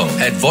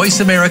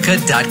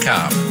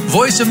info@voiceamerica.com.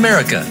 Voice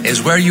America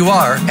is where you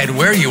are and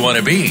where you want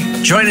to be.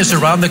 Join us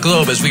around the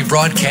globe as we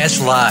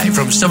broadcast live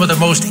from some of the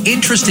most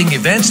interesting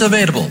events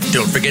available.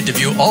 Don't forget to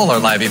view all our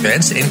live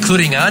events,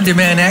 including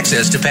on-demand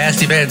access to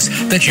past events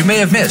that you may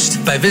have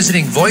missed by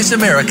visiting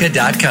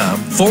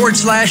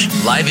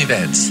voiceamerica.com/live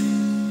events.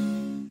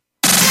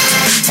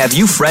 Have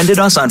you friended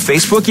us on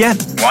Facebook yet?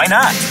 Why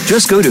not?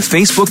 Just go to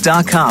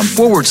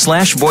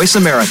facebook.com/Voice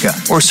America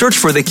or search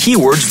for the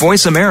keywords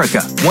Voice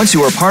America. Once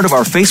you are part of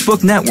our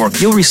Facebook network,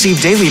 you'll receive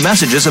daily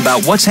messages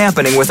about what's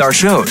happening with our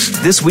shows,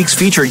 this week's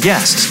featured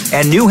guests,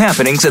 and new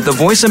happenings at the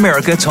Voice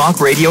America Talk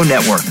Radio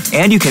Network.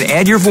 And you can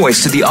add your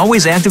voice to the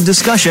always active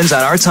discussions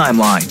on our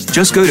timeline.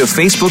 Just go to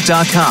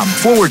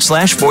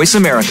facebook.com/Voice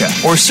America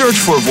or search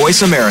for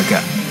Voice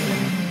America.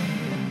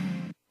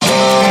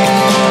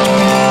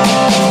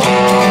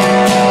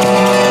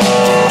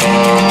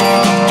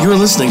 You're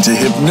listening to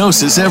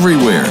Hypnosis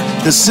Everywhere,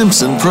 the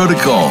Simpson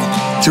Protocol.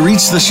 To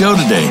reach the show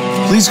today,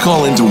 please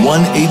call into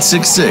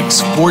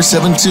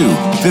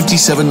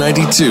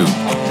 1-866-472-5792.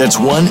 That's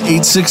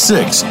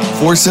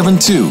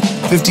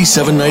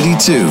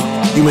 1-866-472-5792.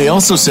 You may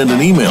also send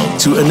an email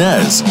to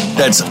Inez,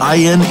 that's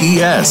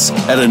INES,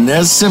 at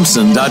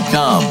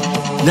InezSimpson.com.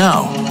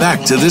 Now,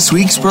 back to this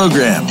week's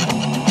program.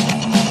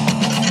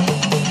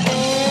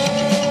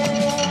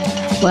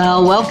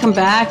 Well, welcome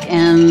back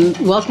and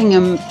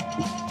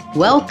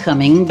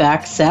welcoming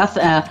back Seth.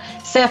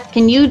 Seth,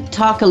 can you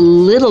talk a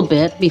little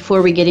bit,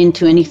 before we get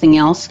into anything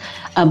else,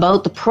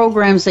 about the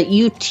programs that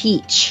you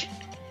teach?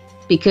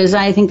 Because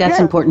I think that's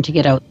important to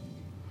get out.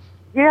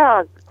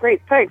 Yeah,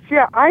 great, thanks.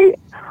 Yeah, I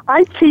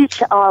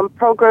teach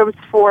programs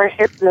for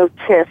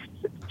hypnotists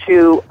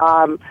to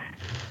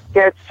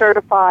get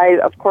certified,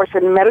 of course,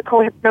 in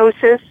medical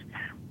hypnosis,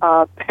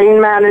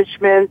 pain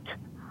management,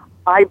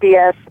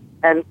 IBS,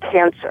 and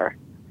cancer.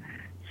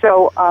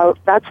 So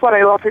that's what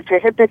I offer to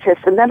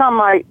hypnotists. And then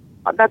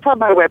that's on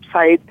my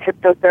website,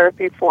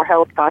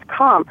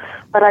 hypnotherapyforhealth.com.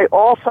 But I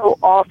also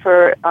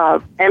offer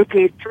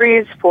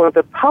MP3s for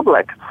the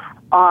public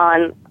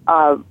on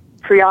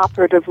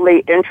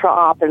preoperatively,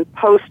 intra-op, and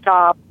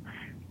post-op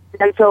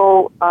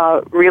dental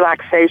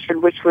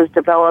relaxation, which was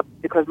developed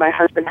because my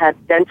husband had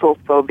dental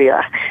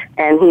phobia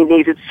and he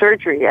needed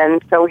surgery.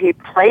 And so he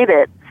played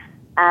it,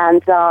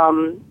 and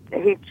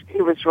he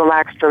was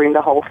relaxed during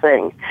the whole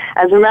thing.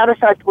 As a matter of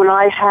fact, when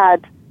I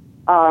had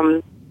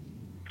some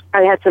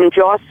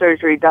jaw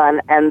surgery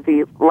done and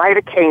the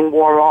lidocaine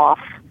wore off,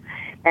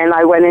 and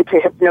I went into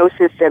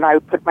hypnosis and I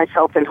put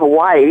myself in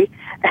Hawaii,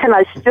 and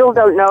I still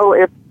don't know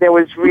if there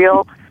was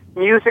real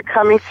music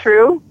coming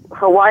through,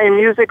 Hawaiian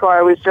music, or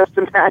I was just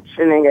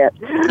imagining it.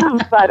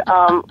 But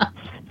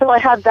so I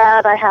had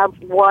that. I have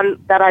one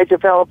that I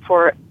developed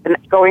for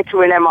going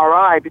to an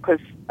MRI because,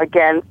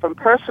 again, from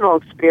personal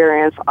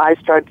experience, I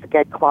started to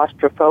get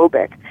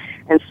claustrophobic.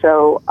 And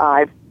so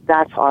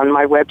that's on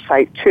my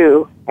website,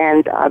 too.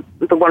 And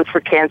the one for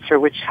cancer,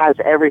 which has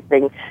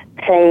everything,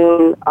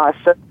 pain,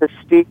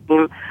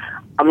 self-esteem,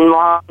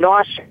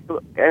 nausea,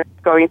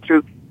 going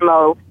through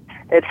chemo.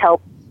 It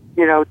helps,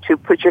 to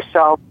put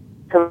yourself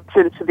to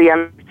listen to the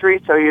MP3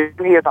 so you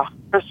can hear the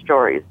horror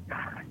stories.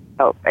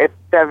 So if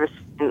you've ever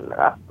seen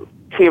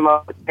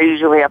chemo, they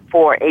usually have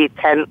 4, 8,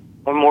 10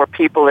 or more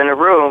people in a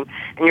room,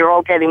 and you're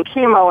all getting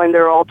chemo, and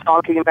they're all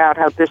talking about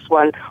how this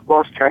one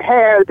lost her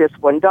hair, this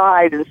one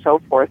died, and so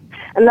forth.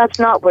 And that's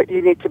not what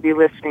you need to be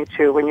listening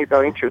to when you're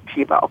going through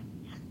chemo.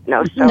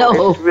 So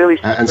it's really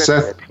and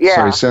Seth,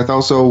 Seth,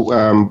 also,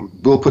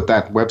 we'll put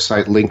that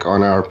website link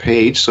on our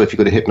page. So if you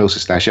go to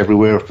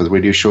Hypnosis-Everywhere for the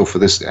radio show for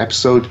this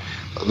episode,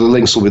 the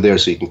links will be there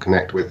so you can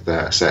connect with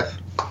Seth.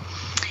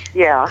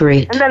 Yeah.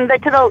 Great. And then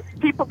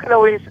people can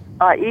always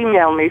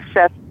email me,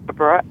 Seth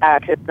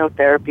at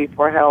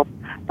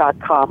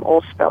hypnotherapyforhealth.com,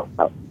 all spelled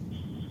out.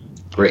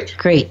 Great.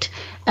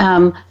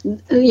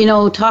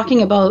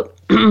 Talking about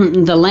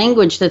the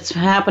language that's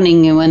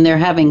happening when they're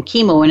having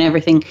chemo and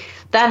everything,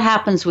 that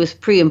happens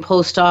with pre and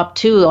post-op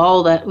too.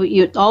 All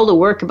the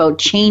work about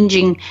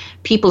changing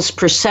people's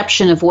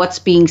perception of what's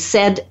being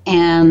said,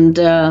 and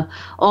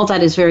all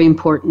that is very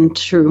important.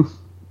 True.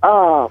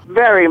 Oh,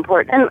 very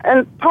important.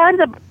 And part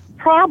of the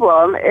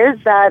problem is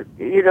that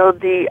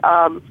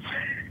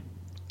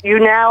you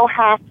now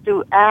have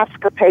to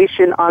ask a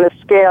patient on a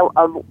scale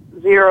of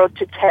 0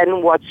 to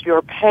 10, what's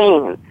your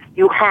pain?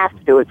 You have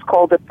to. It's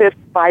called the fifth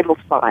vital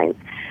sign.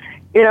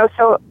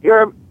 So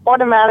you're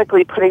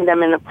automatically putting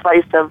them in a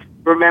place of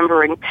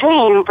remembering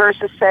pain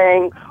versus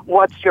saying,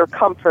 what's your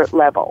comfort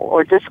level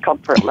or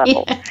discomfort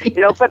level?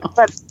 But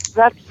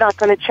that's not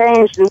going to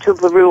change until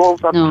the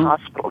rules of the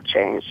hospital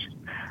change.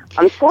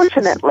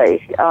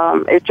 Unfortunately,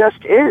 it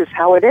just is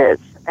how it is.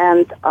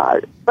 And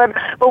but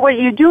what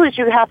you do is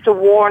you have to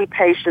warn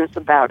patients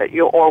about it,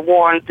 or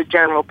warn the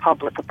general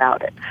public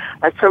about it.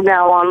 Like from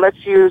now on,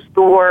 let's use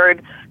the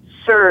word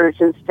surge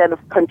instead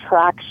of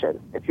contraction.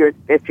 If you're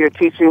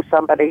teaching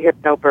somebody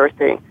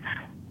hypnobirthing,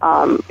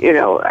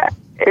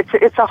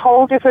 It's a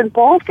whole different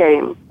ball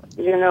game.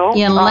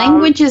 Yeah,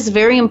 language is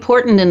very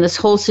important in this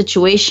whole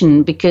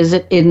situation because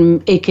it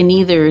can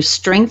either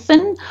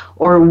strengthen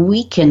or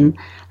weaken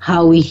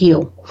how we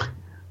heal.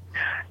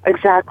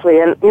 Exactly.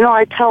 And,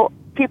 I tell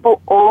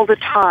people all the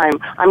time,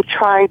 I'm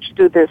trying to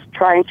do this,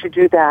 trying to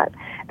do that.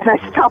 And I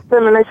stop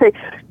them and I say,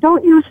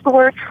 don't use the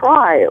word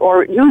try,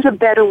 or use a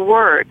better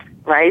word,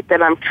 right,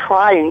 than I'm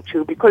trying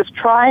to, because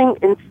trying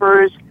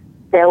infers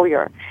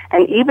failure.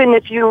 And even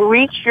if you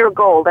reach your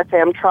goal, let's say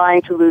I'm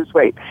trying to lose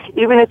weight,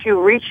 even if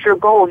you reach your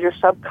goal, your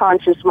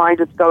subconscious mind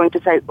is going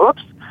to say,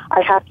 oops,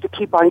 I have to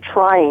keep on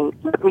trying.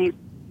 Let me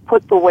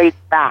put the weight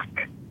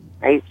back,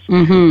 right?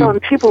 Mm-hmm. So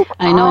people's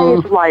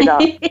eyes light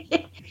up.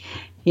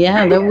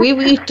 Yeah,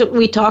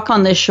 we talk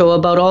on this show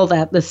about all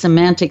that. The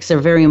semantics are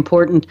very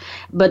important.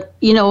 But,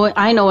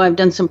 I know I've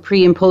done some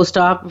pre and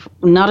post-op,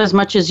 not as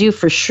much as you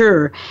for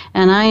sure.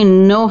 And I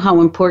know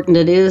how important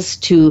it is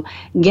to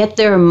get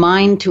their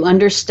mind to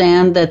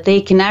understand that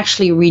they can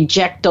actually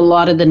reject a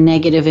lot of the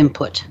negative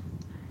input.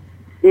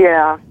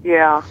 Yeah.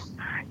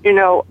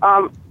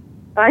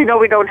 I know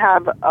we don't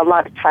have a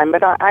lot of time,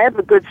 but I have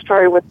a good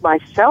story with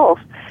myself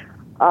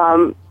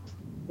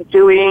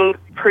doing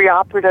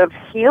preoperative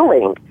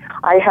healing.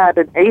 I had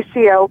an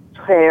ACL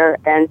tear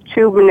and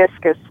 2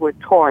 meniscus were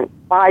torn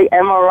by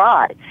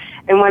MRI.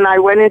 And when I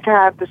went in to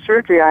have the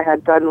surgery, I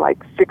had done like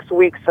 6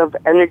 weeks of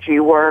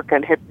energy work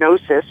and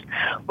hypnosis.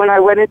 When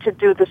I went in to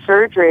do the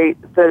surgery,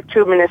 the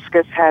 2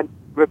 meniscus had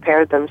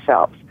repaired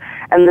themselves.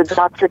 And the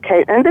doctor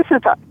came, and this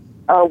is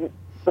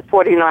the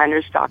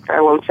 49ers doctor,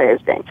 I won't say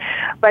his name,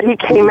 but he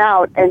came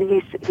out and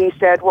he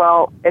said,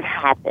 well, it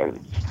happens.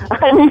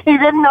 I mean, he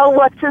didn't know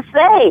what to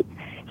say.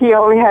 He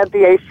only had the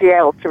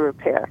ACL to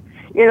repair.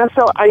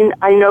 So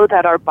I know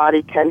that our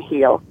body can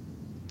heal.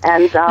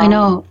 And I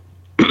know.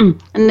 And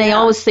they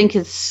always think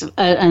it's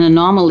an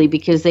anomaly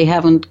because they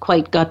haven't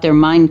quite got their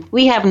mind.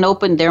 We haven't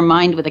opened their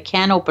mind with a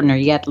can opener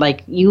yet,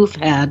 like you've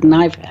had and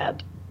I've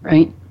had,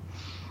 right?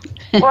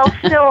 Well,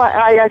 still,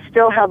 I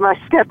still have my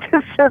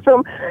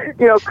skepticism,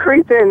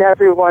 creep in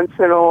every once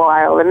in a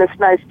while, and it's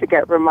nice to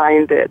get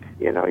reminded.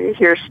 You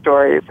hear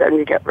stories and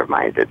you get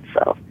reminded.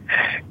 So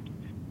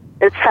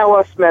it's how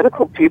us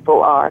medical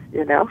people are,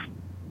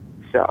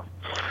 So.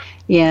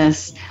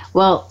 Yes.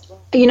 Well,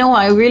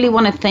 I really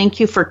want to thank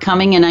you for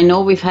coming, and I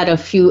know we've had a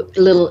few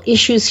little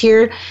issues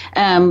here.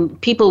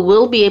 People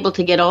will be able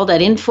to get all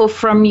that info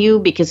from you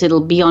because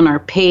it'll be on our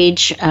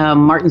page.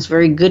 Martin's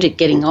very good at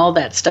getting all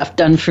that stuff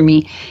done for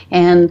me,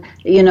 and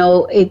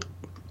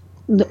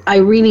I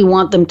really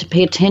want them to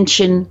pay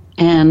attention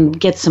and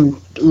get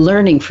some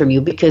learning from you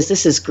because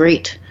this is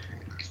great.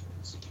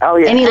 Oh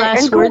yeah. Any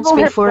last words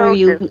before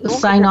you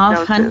sign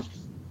off, hon?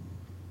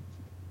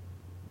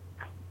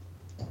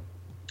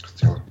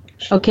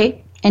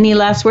 Okay. Any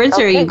last words,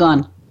 or are you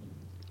gone?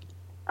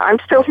 I'm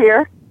still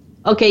here.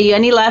 Okay.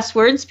 Any last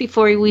words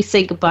before we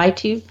say goodbye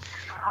to you?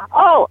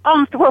 Oh,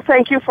 well,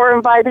 thank you for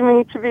inviting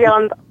me to be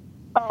on,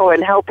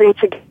 and helping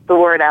to get the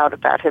word out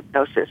about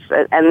hypnosis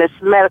and this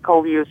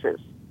medical uses.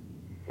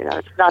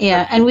 It's not.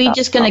 Yeah, and we're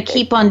just going to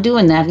keep on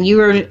doing that.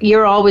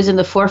 You're always in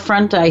the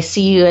forefront. I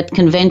see you at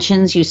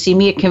conventions. You see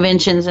me at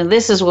conventions, and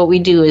this is what we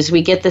do: is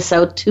we get this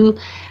out to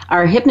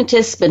our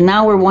hypnotists, but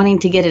now we're wanting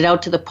to get it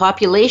out to the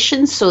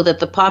population so that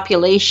the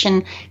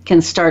population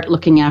can start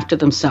looking after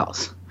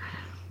themselves.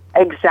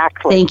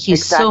 Exactly. Thank you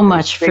so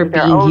much for being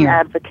their own here.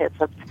 Advocates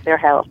of their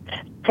health.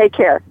 Take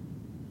care.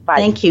 Bye.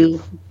 Thank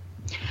you.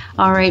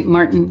 All right,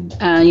 Martin,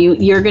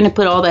 you're going to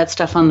put all that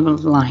stuff on the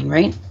line,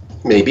 right?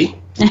 Maybe.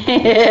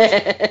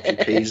 It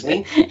pays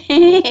me.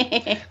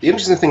 The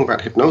interesting thing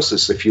about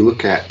hypnosis, if you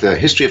look at the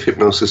history of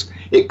hypnosis,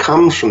 it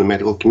comes from the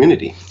medical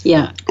community.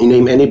 Yeah. You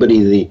name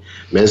anybody, the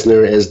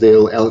Mesner,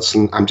 Esdale,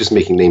 Ellison, I'm just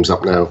making names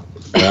up now,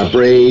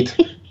 Braid,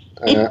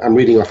 I'm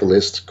reading off a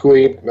list,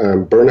 Coué,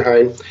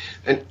 Bernheim,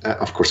 and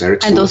of course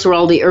Erickson. And those were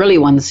all the early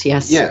ones,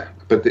 yes. Yeah,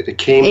 but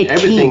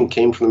everything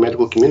came from the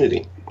medical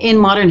community. In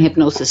modern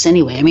hypnosis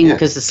anyway,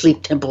 because the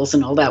sleep temples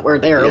and all that were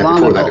there long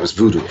ago. Before that it was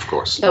voodoo, of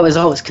course. That was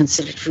always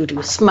considered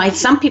voodoo.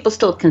 Some people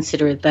still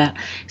consider it that.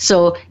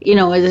 So,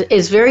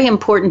 it's very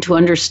important to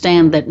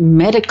understand that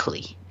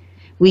medically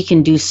we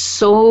can do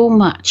so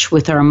much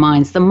with our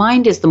minds. The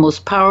mind is the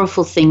most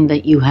powerful thing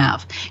that you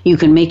have. You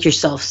can make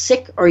yourself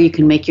sick or you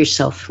can make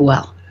yourself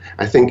well.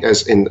 I think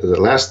as in the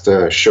last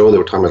show they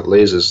were talking about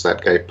lasers,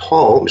 that guy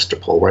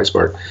Mr. Paul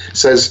Weisbart,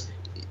 says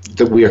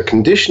that we are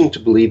conditioned to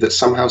believe that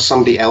somehow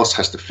somebody else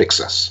has to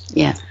fix us.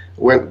 Yeah.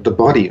 When the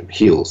body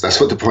heals,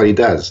 that's what the body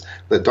does.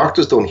 The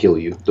doctors don't heal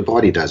you, the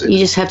body does it. You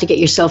just have to get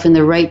yourself in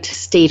the right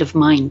state of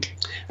mind.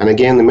 And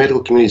again, the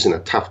medical community is in a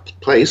tough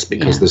place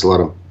because there's a lot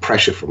of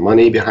pressure for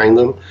money behind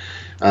them.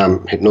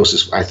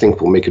 Hypnosis, I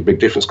think, will make a big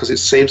difference because it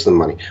saves them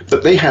money.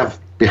 But they have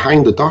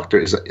behind the doctor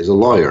is a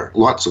lawyer,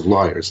 lots of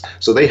lawyers.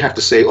 So they have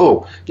to say,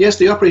 oh, yes,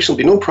 the operation will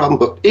be no problem,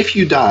 but if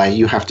you die,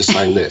 you have to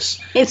sign this.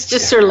 It's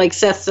just sort of like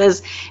Seth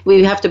says,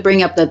 we have to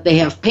bring up that they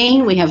have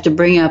pain, we have to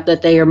bring up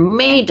that they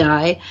may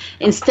die,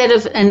 instead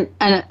of, and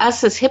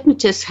us as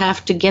hypnotists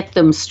have to get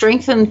them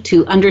strengthened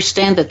to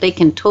understand that they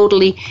can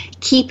totally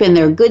keep in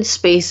their good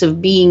space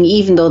of being,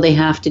 even though they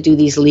have to do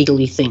these legal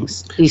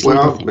things.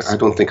 I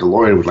don't think a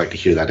lawyer would like to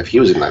hear that if he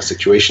was in that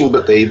situation,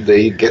 but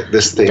they get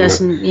this thing.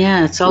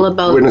 It's all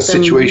about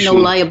no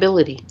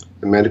liability.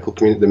 The medical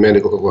community,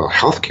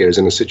 healthcare is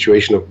in a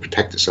situation of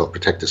protect itself,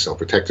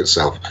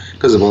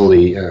 because of all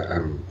the,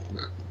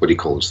 what do you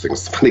call those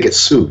things, when they get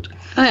sued.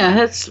 Oh yeah,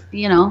 that's,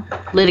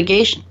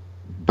 litigation.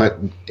 But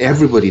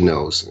everybody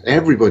knows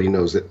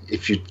that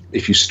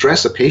if you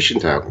stress a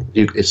patient out,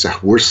 it's a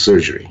worse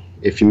surgery.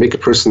 If you make a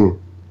person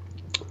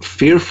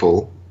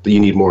fearful, you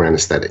need more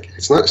anesthetic.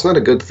 It's not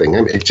a good thing.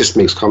 I mean, it just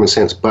makes common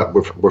sense, but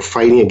we're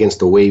fighting against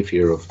the wave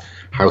here of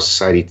how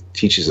society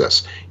teaches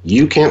us.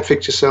 You can't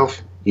fix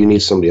yourself, you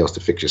need somebody else to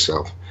fix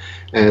yourself.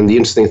 And the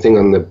interesting thing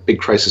on the big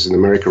crisis in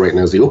America right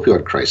now is the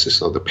opioid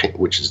crisis, or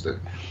which is the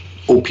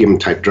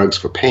opium-type drugs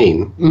for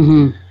pain,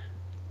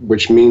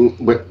 which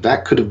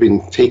that could have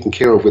been taken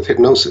care of with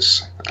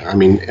hypnosis. I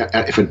mean,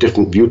 if a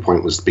different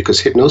viewpoint was, because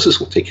hypnosis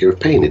will take care of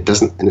pain. It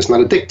doesn't, and it's not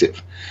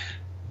addictive.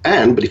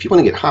 But if you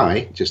want to get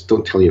high, just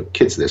don't tell your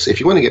kids this.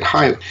 If you want to get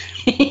high,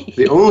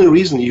 the only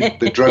reason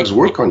the drugs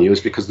work on you is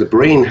because the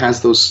brain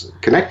has those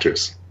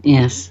connectors.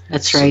 Yes,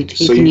 that's right.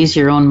 You can use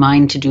your own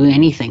mind to do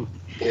anything.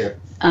 Yeah.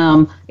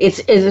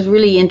 It's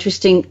really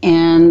interesting,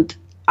 and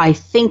I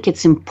think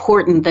it's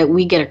important that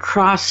we get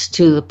across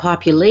to the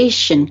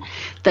population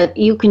that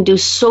you can do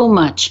so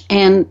much.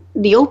 And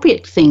the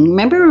opiate thing,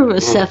 remember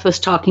Seth was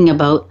talking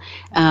about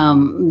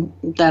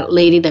that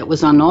lady that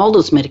was on all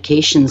those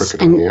medications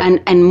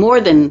and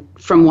more than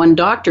from one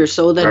doctor,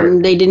 so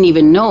that they didn't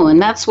even know.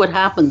 And that's what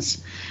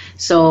happens.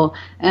 So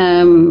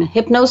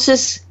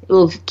hypnosis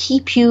will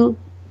keep you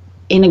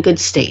in a good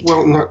state.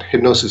 Well, not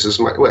hypnosis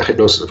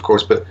hypnosis, of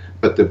course, but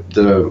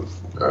the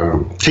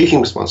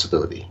taking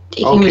responsibility.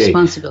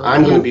 Responsibility.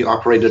 I'm going to be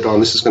operated on.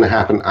 This is going to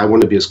happen. I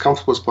want to be as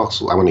comfortable as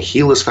possible. I want to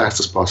heal as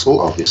fast as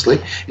possible, obviously.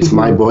 It's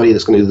my body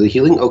that's going to do the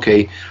healing.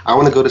 Okay, I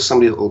want to go to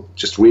somebody that will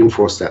just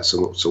reinforce that.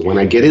 So when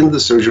I get into the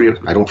surgery,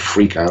 I don't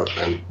freak out.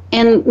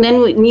 And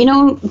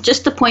then,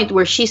 just the point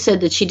where she said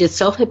that she did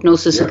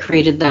self-hypnosis and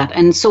created that.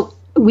 And so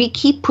we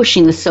keep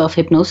pushing the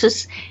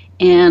self-hypnosis.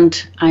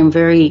 And I'm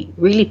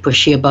really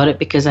pushy about it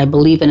because I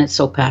believe in it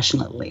so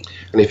passionately.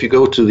 And if you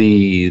go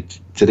to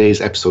today's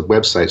episode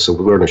website, so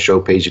we're on a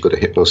show page, you go to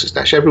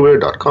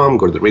hypnosis-everywhere.com,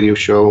 go to the radio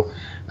show,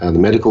 the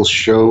medical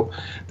show.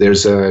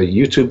 There's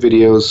YouTube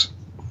videos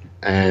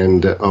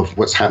and of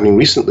what's happening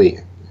recently.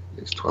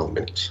 It's 12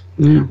 minutes.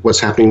 What's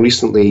happening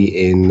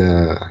recently in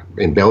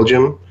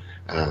Belgium.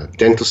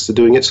 Dentists are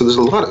doing it. So there's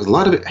a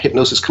lot of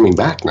hypnosis coming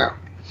back now.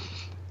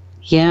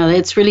 Yeah,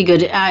 it's really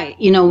good.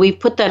 We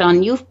put that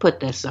on. You've put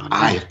this on.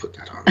 I have put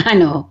that on. I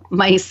know.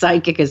 My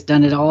sidekick has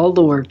done it all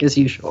the work as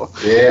usual.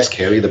 Yes,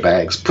 carry the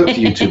bags. Put the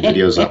YouTube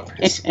videos up.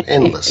 It's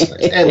endless.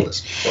 It's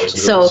endless.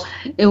 So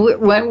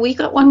we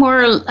got one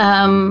more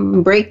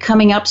break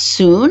coming up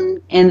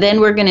soon, and then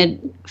we're going to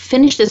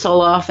finish this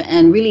all off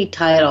and really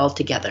tie it all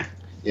together.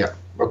 Yeah.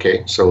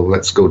 Okay. So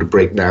let's go to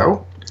break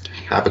now.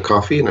 Have a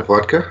coffee and a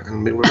vodka,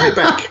 and we'll be right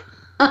back.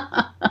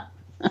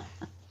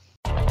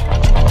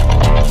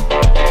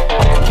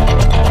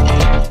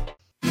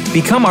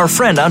 Become our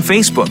friend on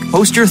Facebook.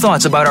 Post your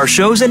thoughts about our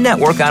shows and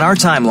network on our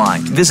timeline.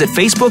 Visit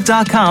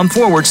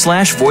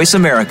facebook.com/Voice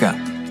America.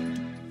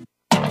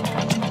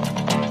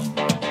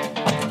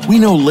 We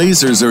know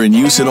lasers are in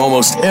use in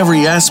almost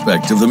every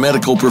aspect of the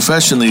medical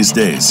profession these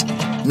days.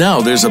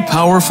 Now there's a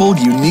powerful,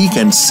 unique,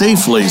 and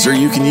safe laser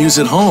you can use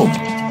at home.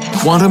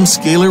 Quantum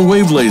scalar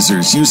wave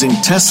lasers using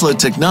Tesla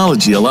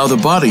technology allow the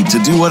body to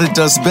do what it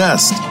does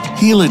best,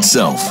 heal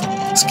itself.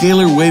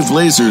 Scalar wave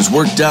lasers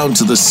work down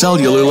to the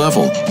cellular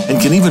level and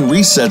can even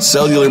reset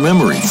cellular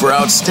memory for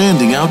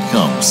outstanding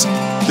outcomes.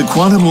 The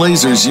quantum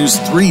lasers use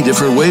 3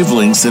 different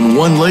wavelengths in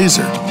one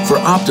laser for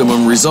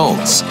optimum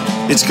results.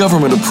 It's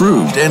government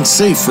approved and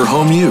safe for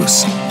home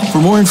use. For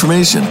more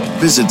information,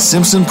 visit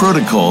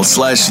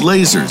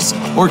SimpsonProtocol/lasers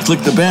or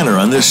click the banner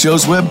on this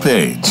show's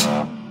webpage.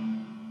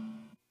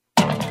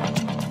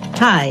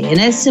 Hi,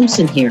 Inez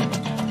Simpson here.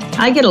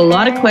 I get a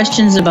lot of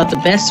questions about the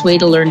best way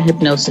to learn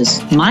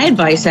hypnosis. My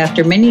advice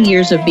after many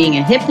years of being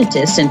a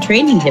hypnotist and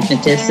training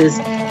hypnotists is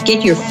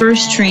get your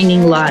first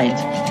training live.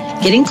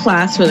 Get in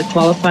class with a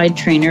qualified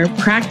trainer.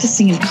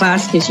 Practicing in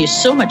class gives you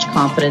so much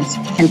confidence,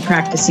 and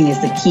practicing is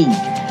the key.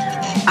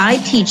 I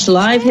teach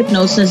live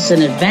hypnosis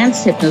and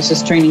advanced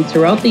hypnosis training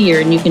throughout the year,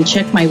 and you can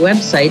check my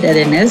website at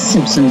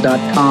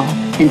InezSimpson.com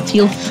and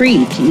feel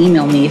free to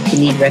email me if you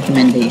need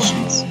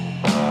recommendations.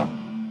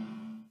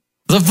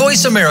 The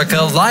Voice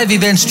America Live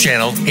Events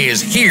channel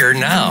is here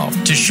now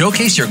to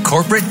showcase your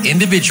corporate,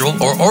 individual,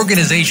 or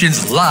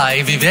organization's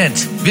live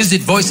event.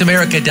 Visit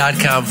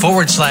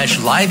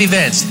voiceamerica.com/live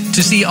events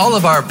to see all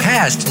of our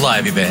past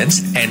live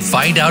events and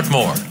find out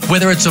more.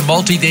 Whether it's a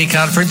multi-day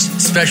conference,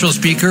 special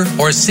speaker,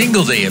 or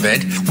single-day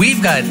event,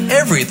 we've got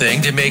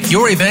everything to make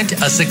your event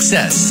a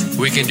success.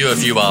 We can do a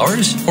few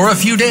hours or a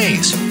few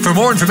days. For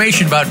more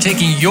information about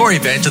taking your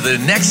event to the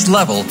next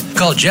level,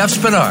 call Jeff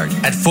Spinard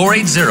at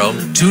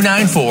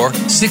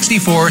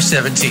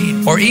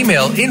 480-294-6417 or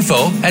email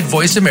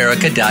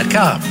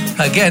info@voiceamerica.com.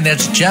 Again,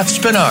 that's Jeff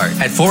Spinard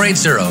at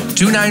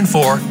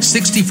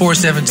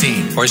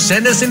 480-294-6417 or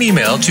send us an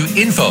email to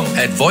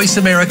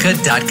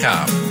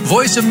info@voiceamerica.com.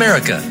 Voice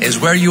America is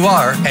where you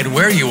are and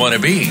where you want to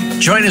be.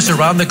 Join us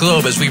around the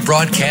globe as we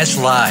broadcast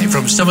live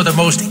from some of the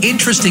most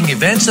interesting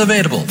events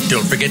available.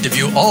 Don't forget to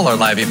view all our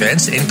live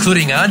events,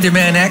 including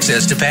on-demand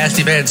access to past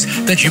events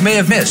that you may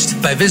have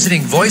missed by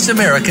visiting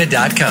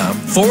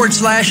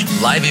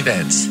voiceamerica.com/live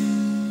events.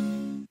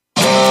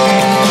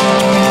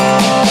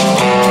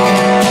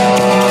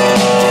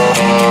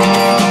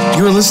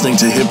 You're listening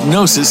to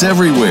Hypnosis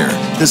Everywhere,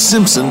 The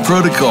Simpson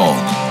Protocol.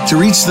 To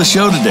reach the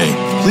show today,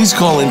 please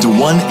call into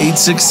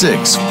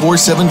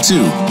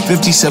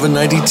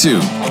 1-866-472-5792.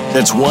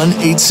 That's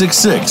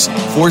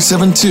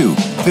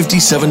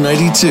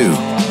 1-866-472-5792.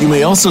 You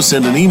may also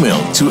send an email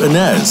to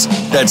Inez,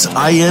 that's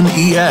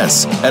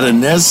INES, at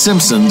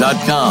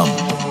InezSimpson.com.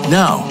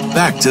 Now,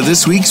 back to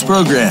this week's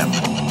program.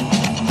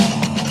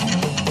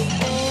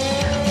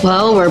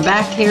 Well, we're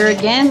back here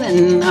again,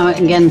 and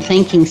again,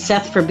 thanking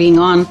Seth for being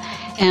on.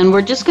 And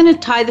we're just going to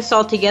tie this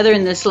all together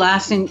in this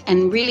last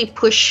and really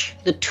push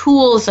the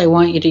tools I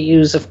want you to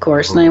use, of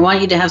course. And I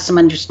want you to have some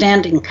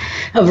understanding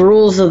of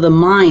rules of the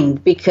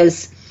mind,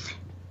 because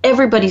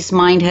everybody's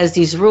mind has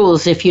these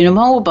rules, if you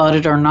know about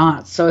it or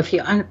not. So if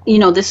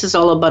this is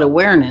all about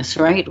awareness,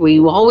 right? We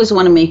always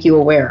want to make you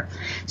aware.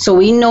 So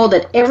we know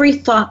that every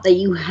thought that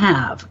you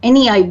have,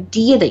 any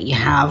idea that you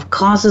have,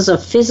 causes a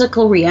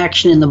physical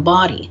reaction in the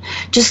body.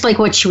 Just like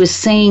what she was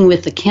saying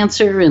with the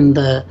cancer and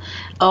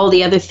all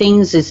the other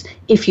things is,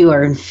 if you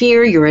are in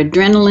fear, your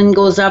adrenaline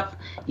goes up.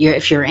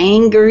 If you're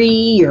angry,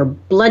 your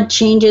blood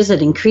changes,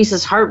 it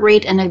increases heart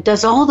rate, and it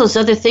does all those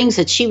other things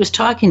that she was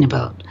talking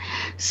about.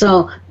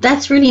 So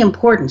that's really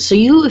important. So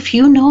if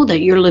you know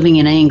that you're living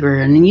in anger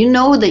and you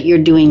know that you're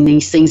doing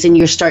these things and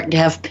you're starting to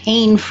have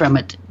pain from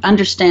it,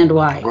 understand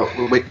why. Well,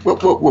 wait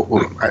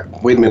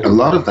a minute. A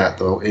lot of that,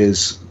 though,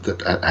 is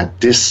that a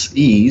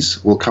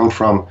dis-ease will come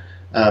from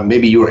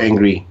maybe you were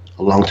angry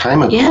a long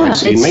time ago, yeah, right?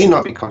 So you may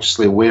not be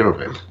consciously aware of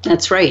it.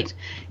 That's right.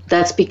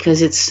 That's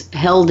because it's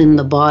held in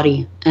the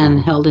body and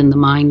held in the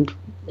mind.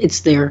 It's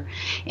there.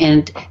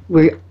 And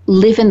we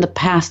live in the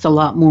past a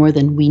lot more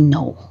than we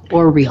know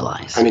or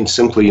realize. I mean,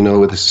 simply,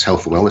 with this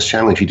Health and Wellness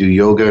channel, if you do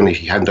yoga and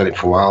if you hadn't done it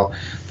for a while,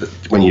 that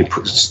when you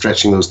put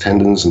stretching those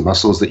tendons and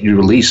muscles, that you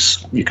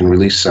can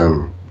release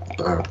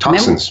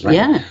toxins, right?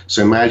 Yeah.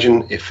 So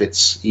imagine if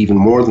it's even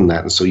more than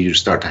that, and so you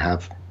start to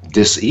have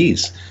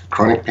dis-ease,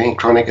 chronic pain,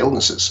 chronic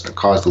illnesses are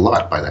caused a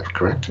lot by that,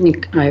 correct?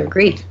 I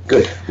agree.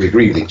 Good. We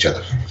agree with each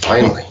other.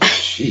 Finally.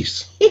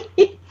 Jeez.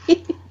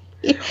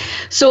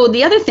 So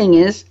the other thing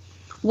is,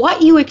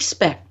 what you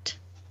expect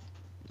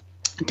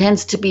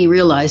tends to be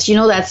realized.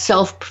 That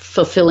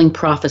self-fulfilling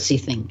prophecy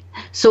thing.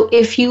 So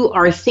if you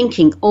are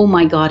thinking, oh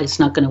my God, it's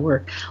not going to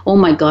work. Oh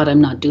my God,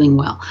 I'm not doing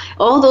well.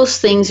 All those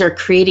things are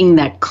creating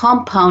that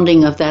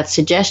compounding of that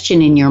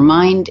suggestion in your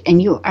mind,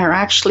 and you are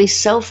actually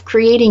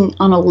self-creating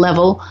on a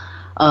level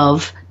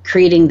of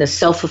creating the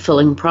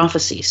self-fulfilling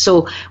prophecy.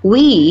 So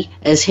we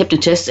as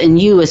hypnotists and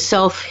you as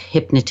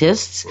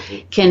self-hypnotists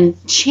can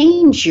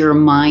change your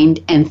mind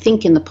and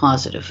think in the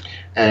positive.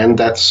 And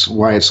that's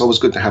why it's always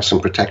good to have some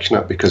protection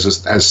up, because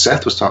as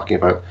Seth was talking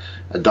about,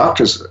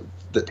 doctors,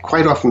 that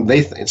quite often,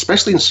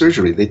 especially in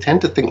surgery, they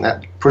tend to think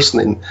that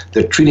person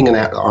they're treating an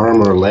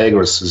arm or a leg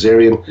or a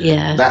cesarean,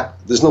 that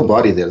there's no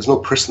body there, there's no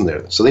person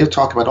there. So they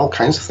talk about all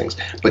kinds of things.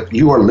 But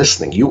you are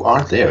listening, you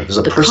are there. There's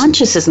a person. The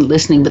conscious isn't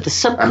listening, but the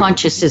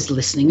subconscious is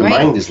listening, right?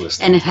 The mind is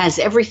listening. And it has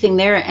everything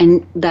there,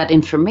 and that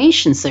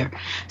information's there.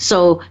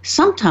 So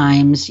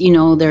sometimes,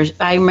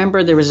 I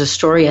remember there was a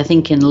story, I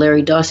think, in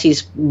Larry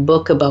Dossey's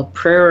book about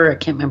prayer. I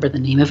can't remember the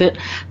name of it,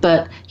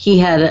 but he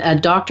had a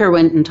doctor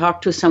went and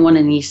talked to someone,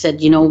 and he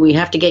said, we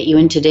have to get you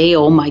in today.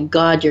 Oh my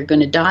God, you're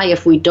going to die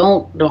if we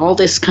don't. All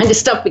this kind of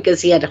stuff,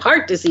 because he had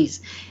heart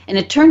disease. And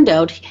it turned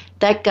out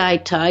that guy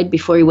died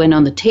before he went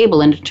on the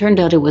table, and it turned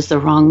out it was the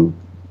wrong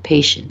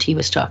patient he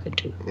was talking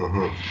to.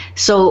 Mm-hmm.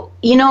 So,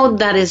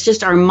 that is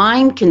just our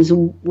mind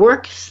can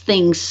work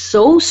things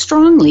so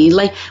strongly.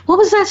 Like, what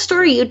was that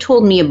story you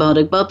told me about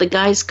the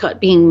guys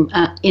being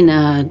in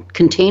a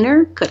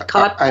container?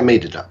 Caught? I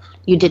made it up.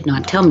 You did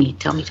not. Tell me.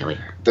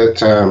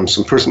 That a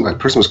person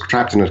was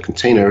trapped in a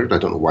container. I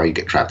don't know why you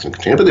get trapped in a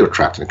container, but they were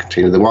trapped in a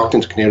container. They walked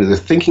into a container. They're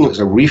thinking it was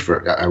a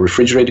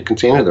refrigerated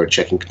container. They were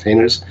checking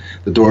containers.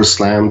 The doors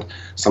slammed.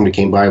 Somebody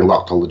came by and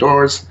locked all the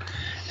doors.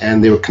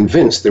 And they were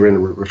convinced they were in a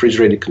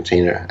refrigerated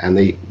container. And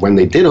when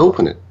they did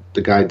open it,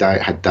 the guy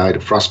had died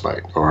of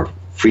frostbite or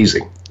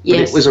freezing. Yes.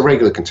 But it was a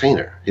regular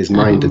container. His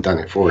mind had done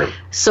it for him.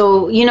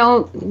 So,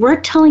 we're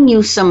telling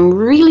you some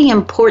really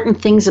important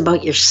things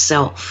about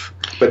yourself.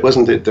 But was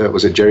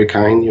it Jerry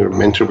Kine, your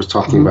mentor, was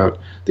talking about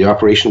the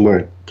operation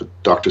where the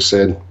doctor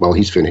said, well,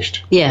 he's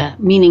finished? Yeah,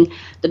 meaning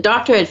the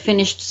doctor had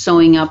finished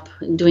sewing up,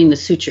 doing the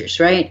sutures,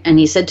 right? And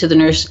he said to the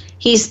nurse,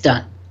 he's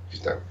done.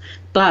 He's done.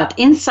 But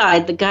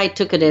inside, the guy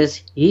took it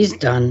as, he's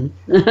done.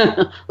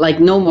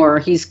 Like, no more,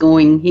 he's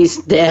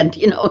dead.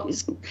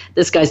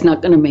 This guy's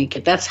not going to make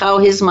it. That's how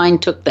his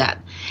mind took that.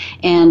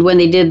 And when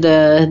they did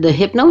the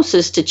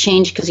hypnosis to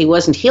change, because he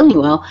wasn't healing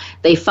well,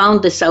 they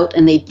found this out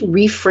and they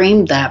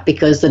reframed that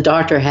because the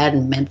doctor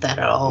hadn't meant that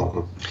at all.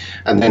 Mm-hmm.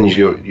 And then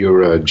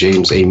your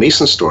James A.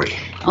 Mason story.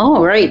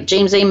 Oh, right.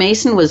 James A.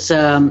 Mason was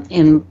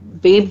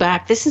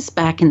this is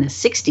back in the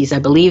 60s, I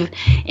believe,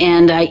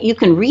 and you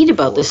can read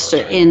about this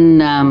in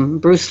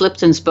Bruce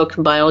Lipton's book,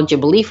 Biology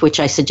of Belief,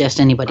 which I suggest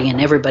anybody and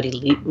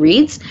everybody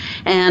reads.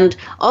 And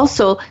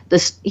also,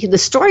 the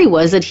story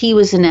was that he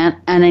was an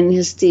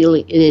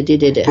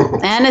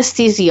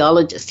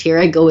anesthesiologist. Here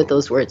I go with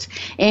those words.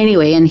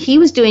 Anyway, and he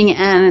was doing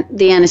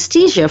the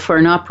anesthesia for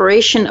an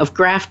operation of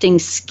grafting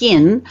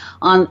skin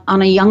on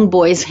a young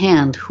boy's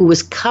hand who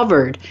was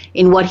covered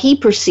in what he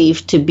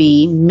perceived to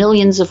be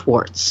millions of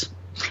warts.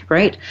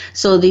 Right?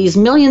 So these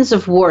millions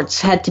of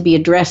warts had to be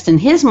addressed. In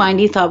his mind,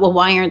 he thought, well,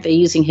 why aren't they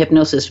using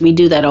hypnosis? We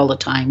do that all the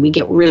time. We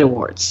get rid of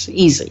warts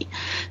easy.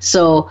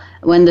 So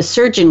when the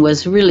surgeon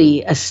was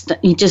really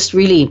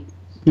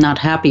not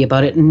happy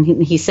about it,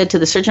 and he said to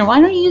the surgeon,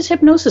 why don't you use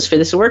hypnosis for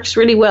this? It works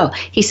really well.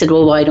 He said,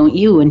 well, why don't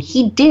you? And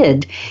he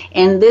did.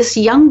 And this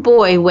young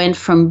boy went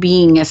from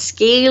being a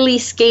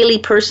scaly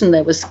person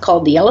that was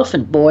called the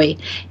elephant boy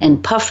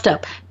and puffed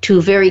up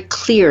to very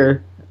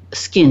clear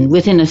skin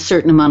within a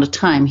certain amount of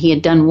time. He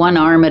had done one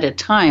arm at a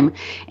time,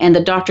 and the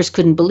doctors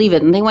couldn't believe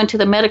it. And they went to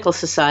the medical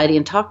society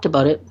and talked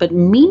about it. But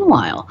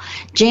meanwhile,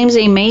 James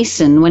A.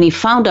 Mason, when he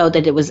found out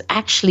that it was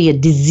actually a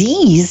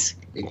disease,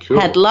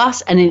 had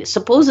lost, and a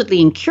supposedly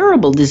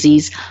incurable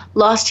disease,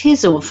 lost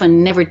his oath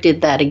and never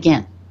did that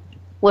again.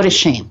 What a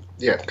shame.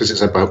 Yeah, because it's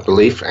about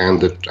belief,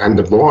 and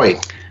the boy,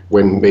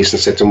 when Mason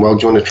said to him, well,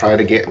 do you want to try it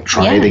again?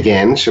 Try it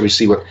again. Shall we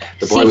see what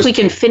the boy see if we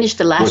can finish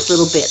the last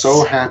little bit.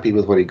 So happy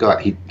with what he got.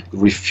 He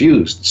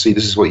refused. See,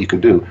 this is what you can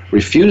do.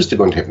 Refused to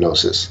go into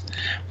hypnosis.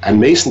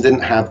 And Mason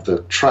didn't have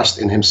the trust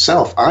in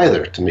himself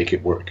either to make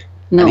it work.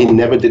 No. And he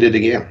never did it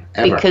again,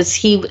 ever. Because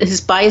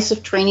his bias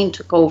of training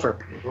took over.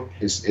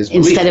 His belief,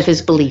 instead of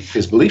his belief.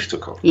 His belief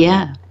took over.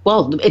 Yeah.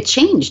 Well, it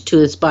changed to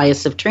his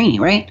bias of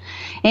training, right?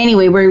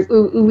 Anyway, we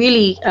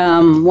really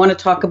want to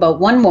talk about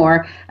one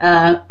more.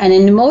 An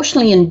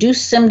emotionally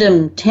induced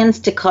symptom tends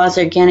to cause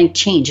organic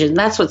change. And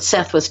that's what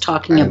Seth was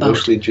talking about.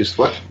 Emotionally induced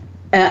what?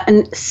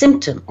 A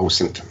symptom. Oh,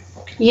 symptom.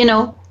 Okay.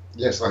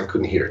 Yes, I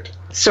couldn't hear it.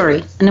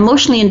 Sorry. An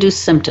emotionally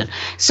induced symptom.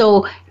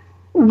 So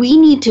we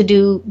need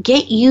to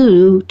get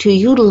you to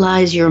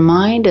utilize your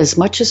mind as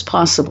much as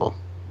possible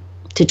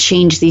to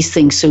change these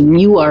things so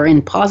you are in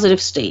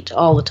positive state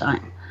all the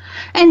time.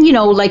 And,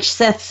 like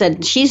Seth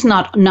said, she's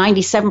not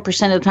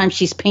 97% of the time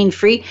she's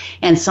pain-free,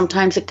 and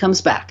sometimes it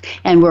comes back.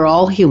 And we're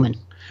all human.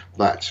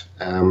 But,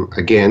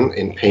 again,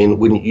 in pain,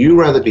 wouldn't you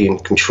rather be in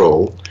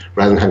control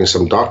rather than having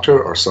some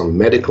doctor or some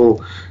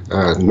medical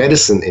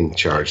medicine in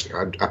charge,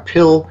 a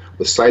pill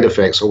with side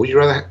effects, or would you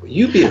rather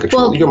you be in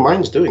control? Well, your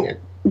mind's doing it.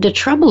 The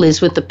trouble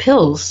is with the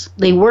pills,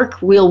 they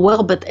work real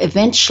well, but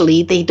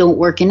eventually they don't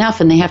work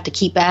enough and they have to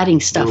keep adding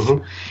stuff.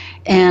 Mm-hmm.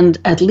 And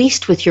at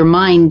least with your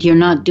mind, you're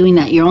not doing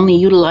that. You're only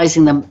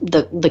utilizing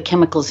the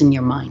chemicals in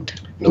your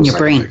mind, in your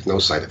brain. No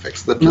side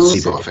effects. The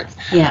placebo effect.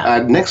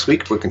 Yeah. Next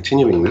week, we're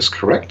continuing this,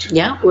 correct?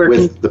 Yeah.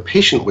 With the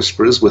patient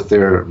whisperers, with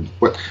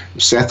what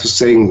Seth was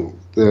saying,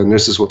 the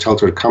nurses will tell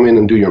her, come in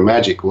and do your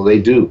magic. Well, they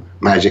do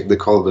magic. They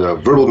call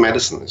it verbal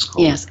medicine. It's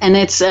called. Yes, and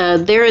it's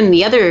they're in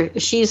the other.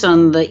 She's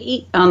on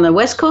the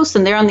West Coast,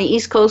 and they're on the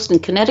East Coast in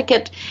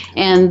Connecticut,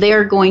 and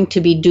they're going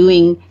to be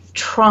doing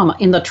trauma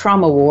in the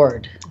trauma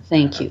ward.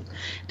 Thank you.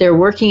 They're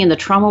working in the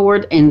trauma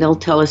ward, and they'll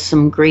tell us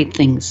some great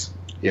things.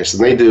 Yes,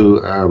 and they do.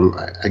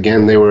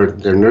 Again,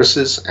 they're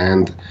nurses,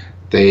 and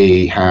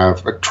they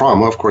have a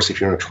trauma. Of course, if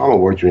you're in a trauma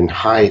ward, you're in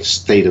high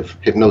state of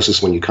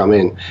hypnosis when you come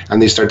in,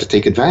 and they start to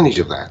take advantage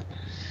of that.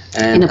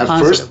 And in a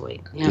positive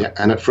way. Yeah.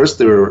 And at first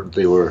they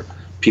were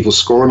people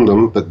scorned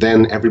them, but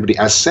then everybody,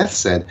 as Seth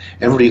said,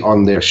 everybody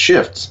on their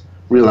shifts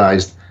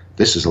realized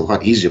this is a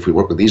lot easier if we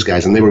work with these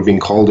guys, and they were being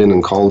called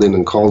in all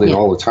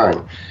the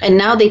time. And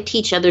now they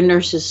teach other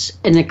nurses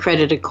an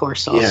accredited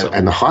course also. Yeah,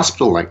 and the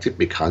hospital liked it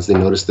because they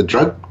noticed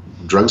the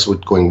drugs were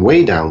going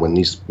way down when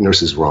these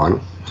nurses were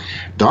on.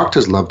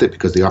 Doctors loved it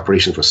because the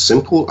operations were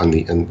simple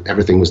and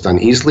everything was done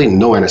easily.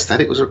 No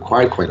anesthetic was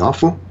required quite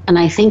often. And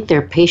I think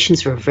their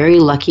patients were very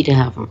lucky to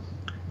have them.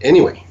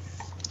 Anyway.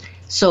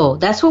 So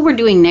that's what we're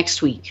doing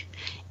next week.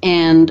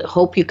 And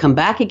hope you come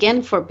back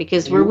again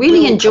because we're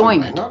really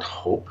enjoying it. Not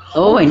hope.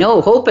 Oh, I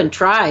know. Hope and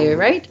try,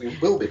 right? We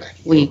will be back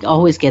again. We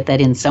always get that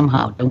in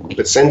somehow, don't we?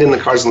 But send in the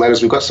cards and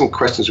letters. We've got some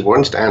questions we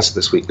wanted to answer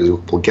this week, but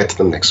we'll get to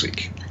them next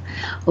week.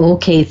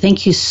 Okay.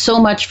 Thank you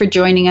so much for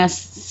joining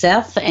us.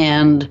 Seth,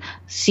 and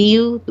see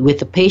you with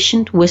the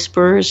Patient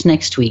Whisperers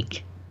next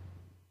week.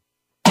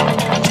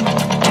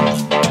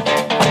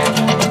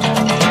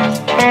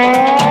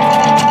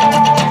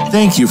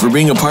 Thank you for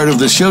being a part of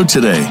the show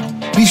today.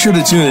 Be sure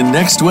to tune in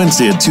next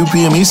Wednesday at 2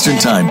 p.m. Eastern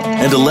Time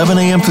and 11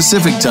 a.m.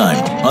 Pacific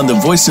Time on the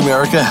Voice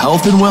America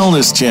Health and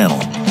Wellness Channel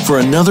for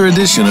another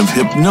edition of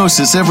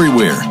Hypnosis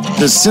Everywhere,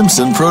 The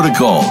Simpson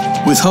Protocol,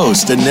 with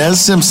host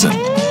Inez Simpson.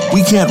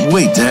 We can't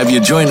wait to have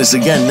you join us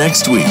again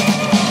next week.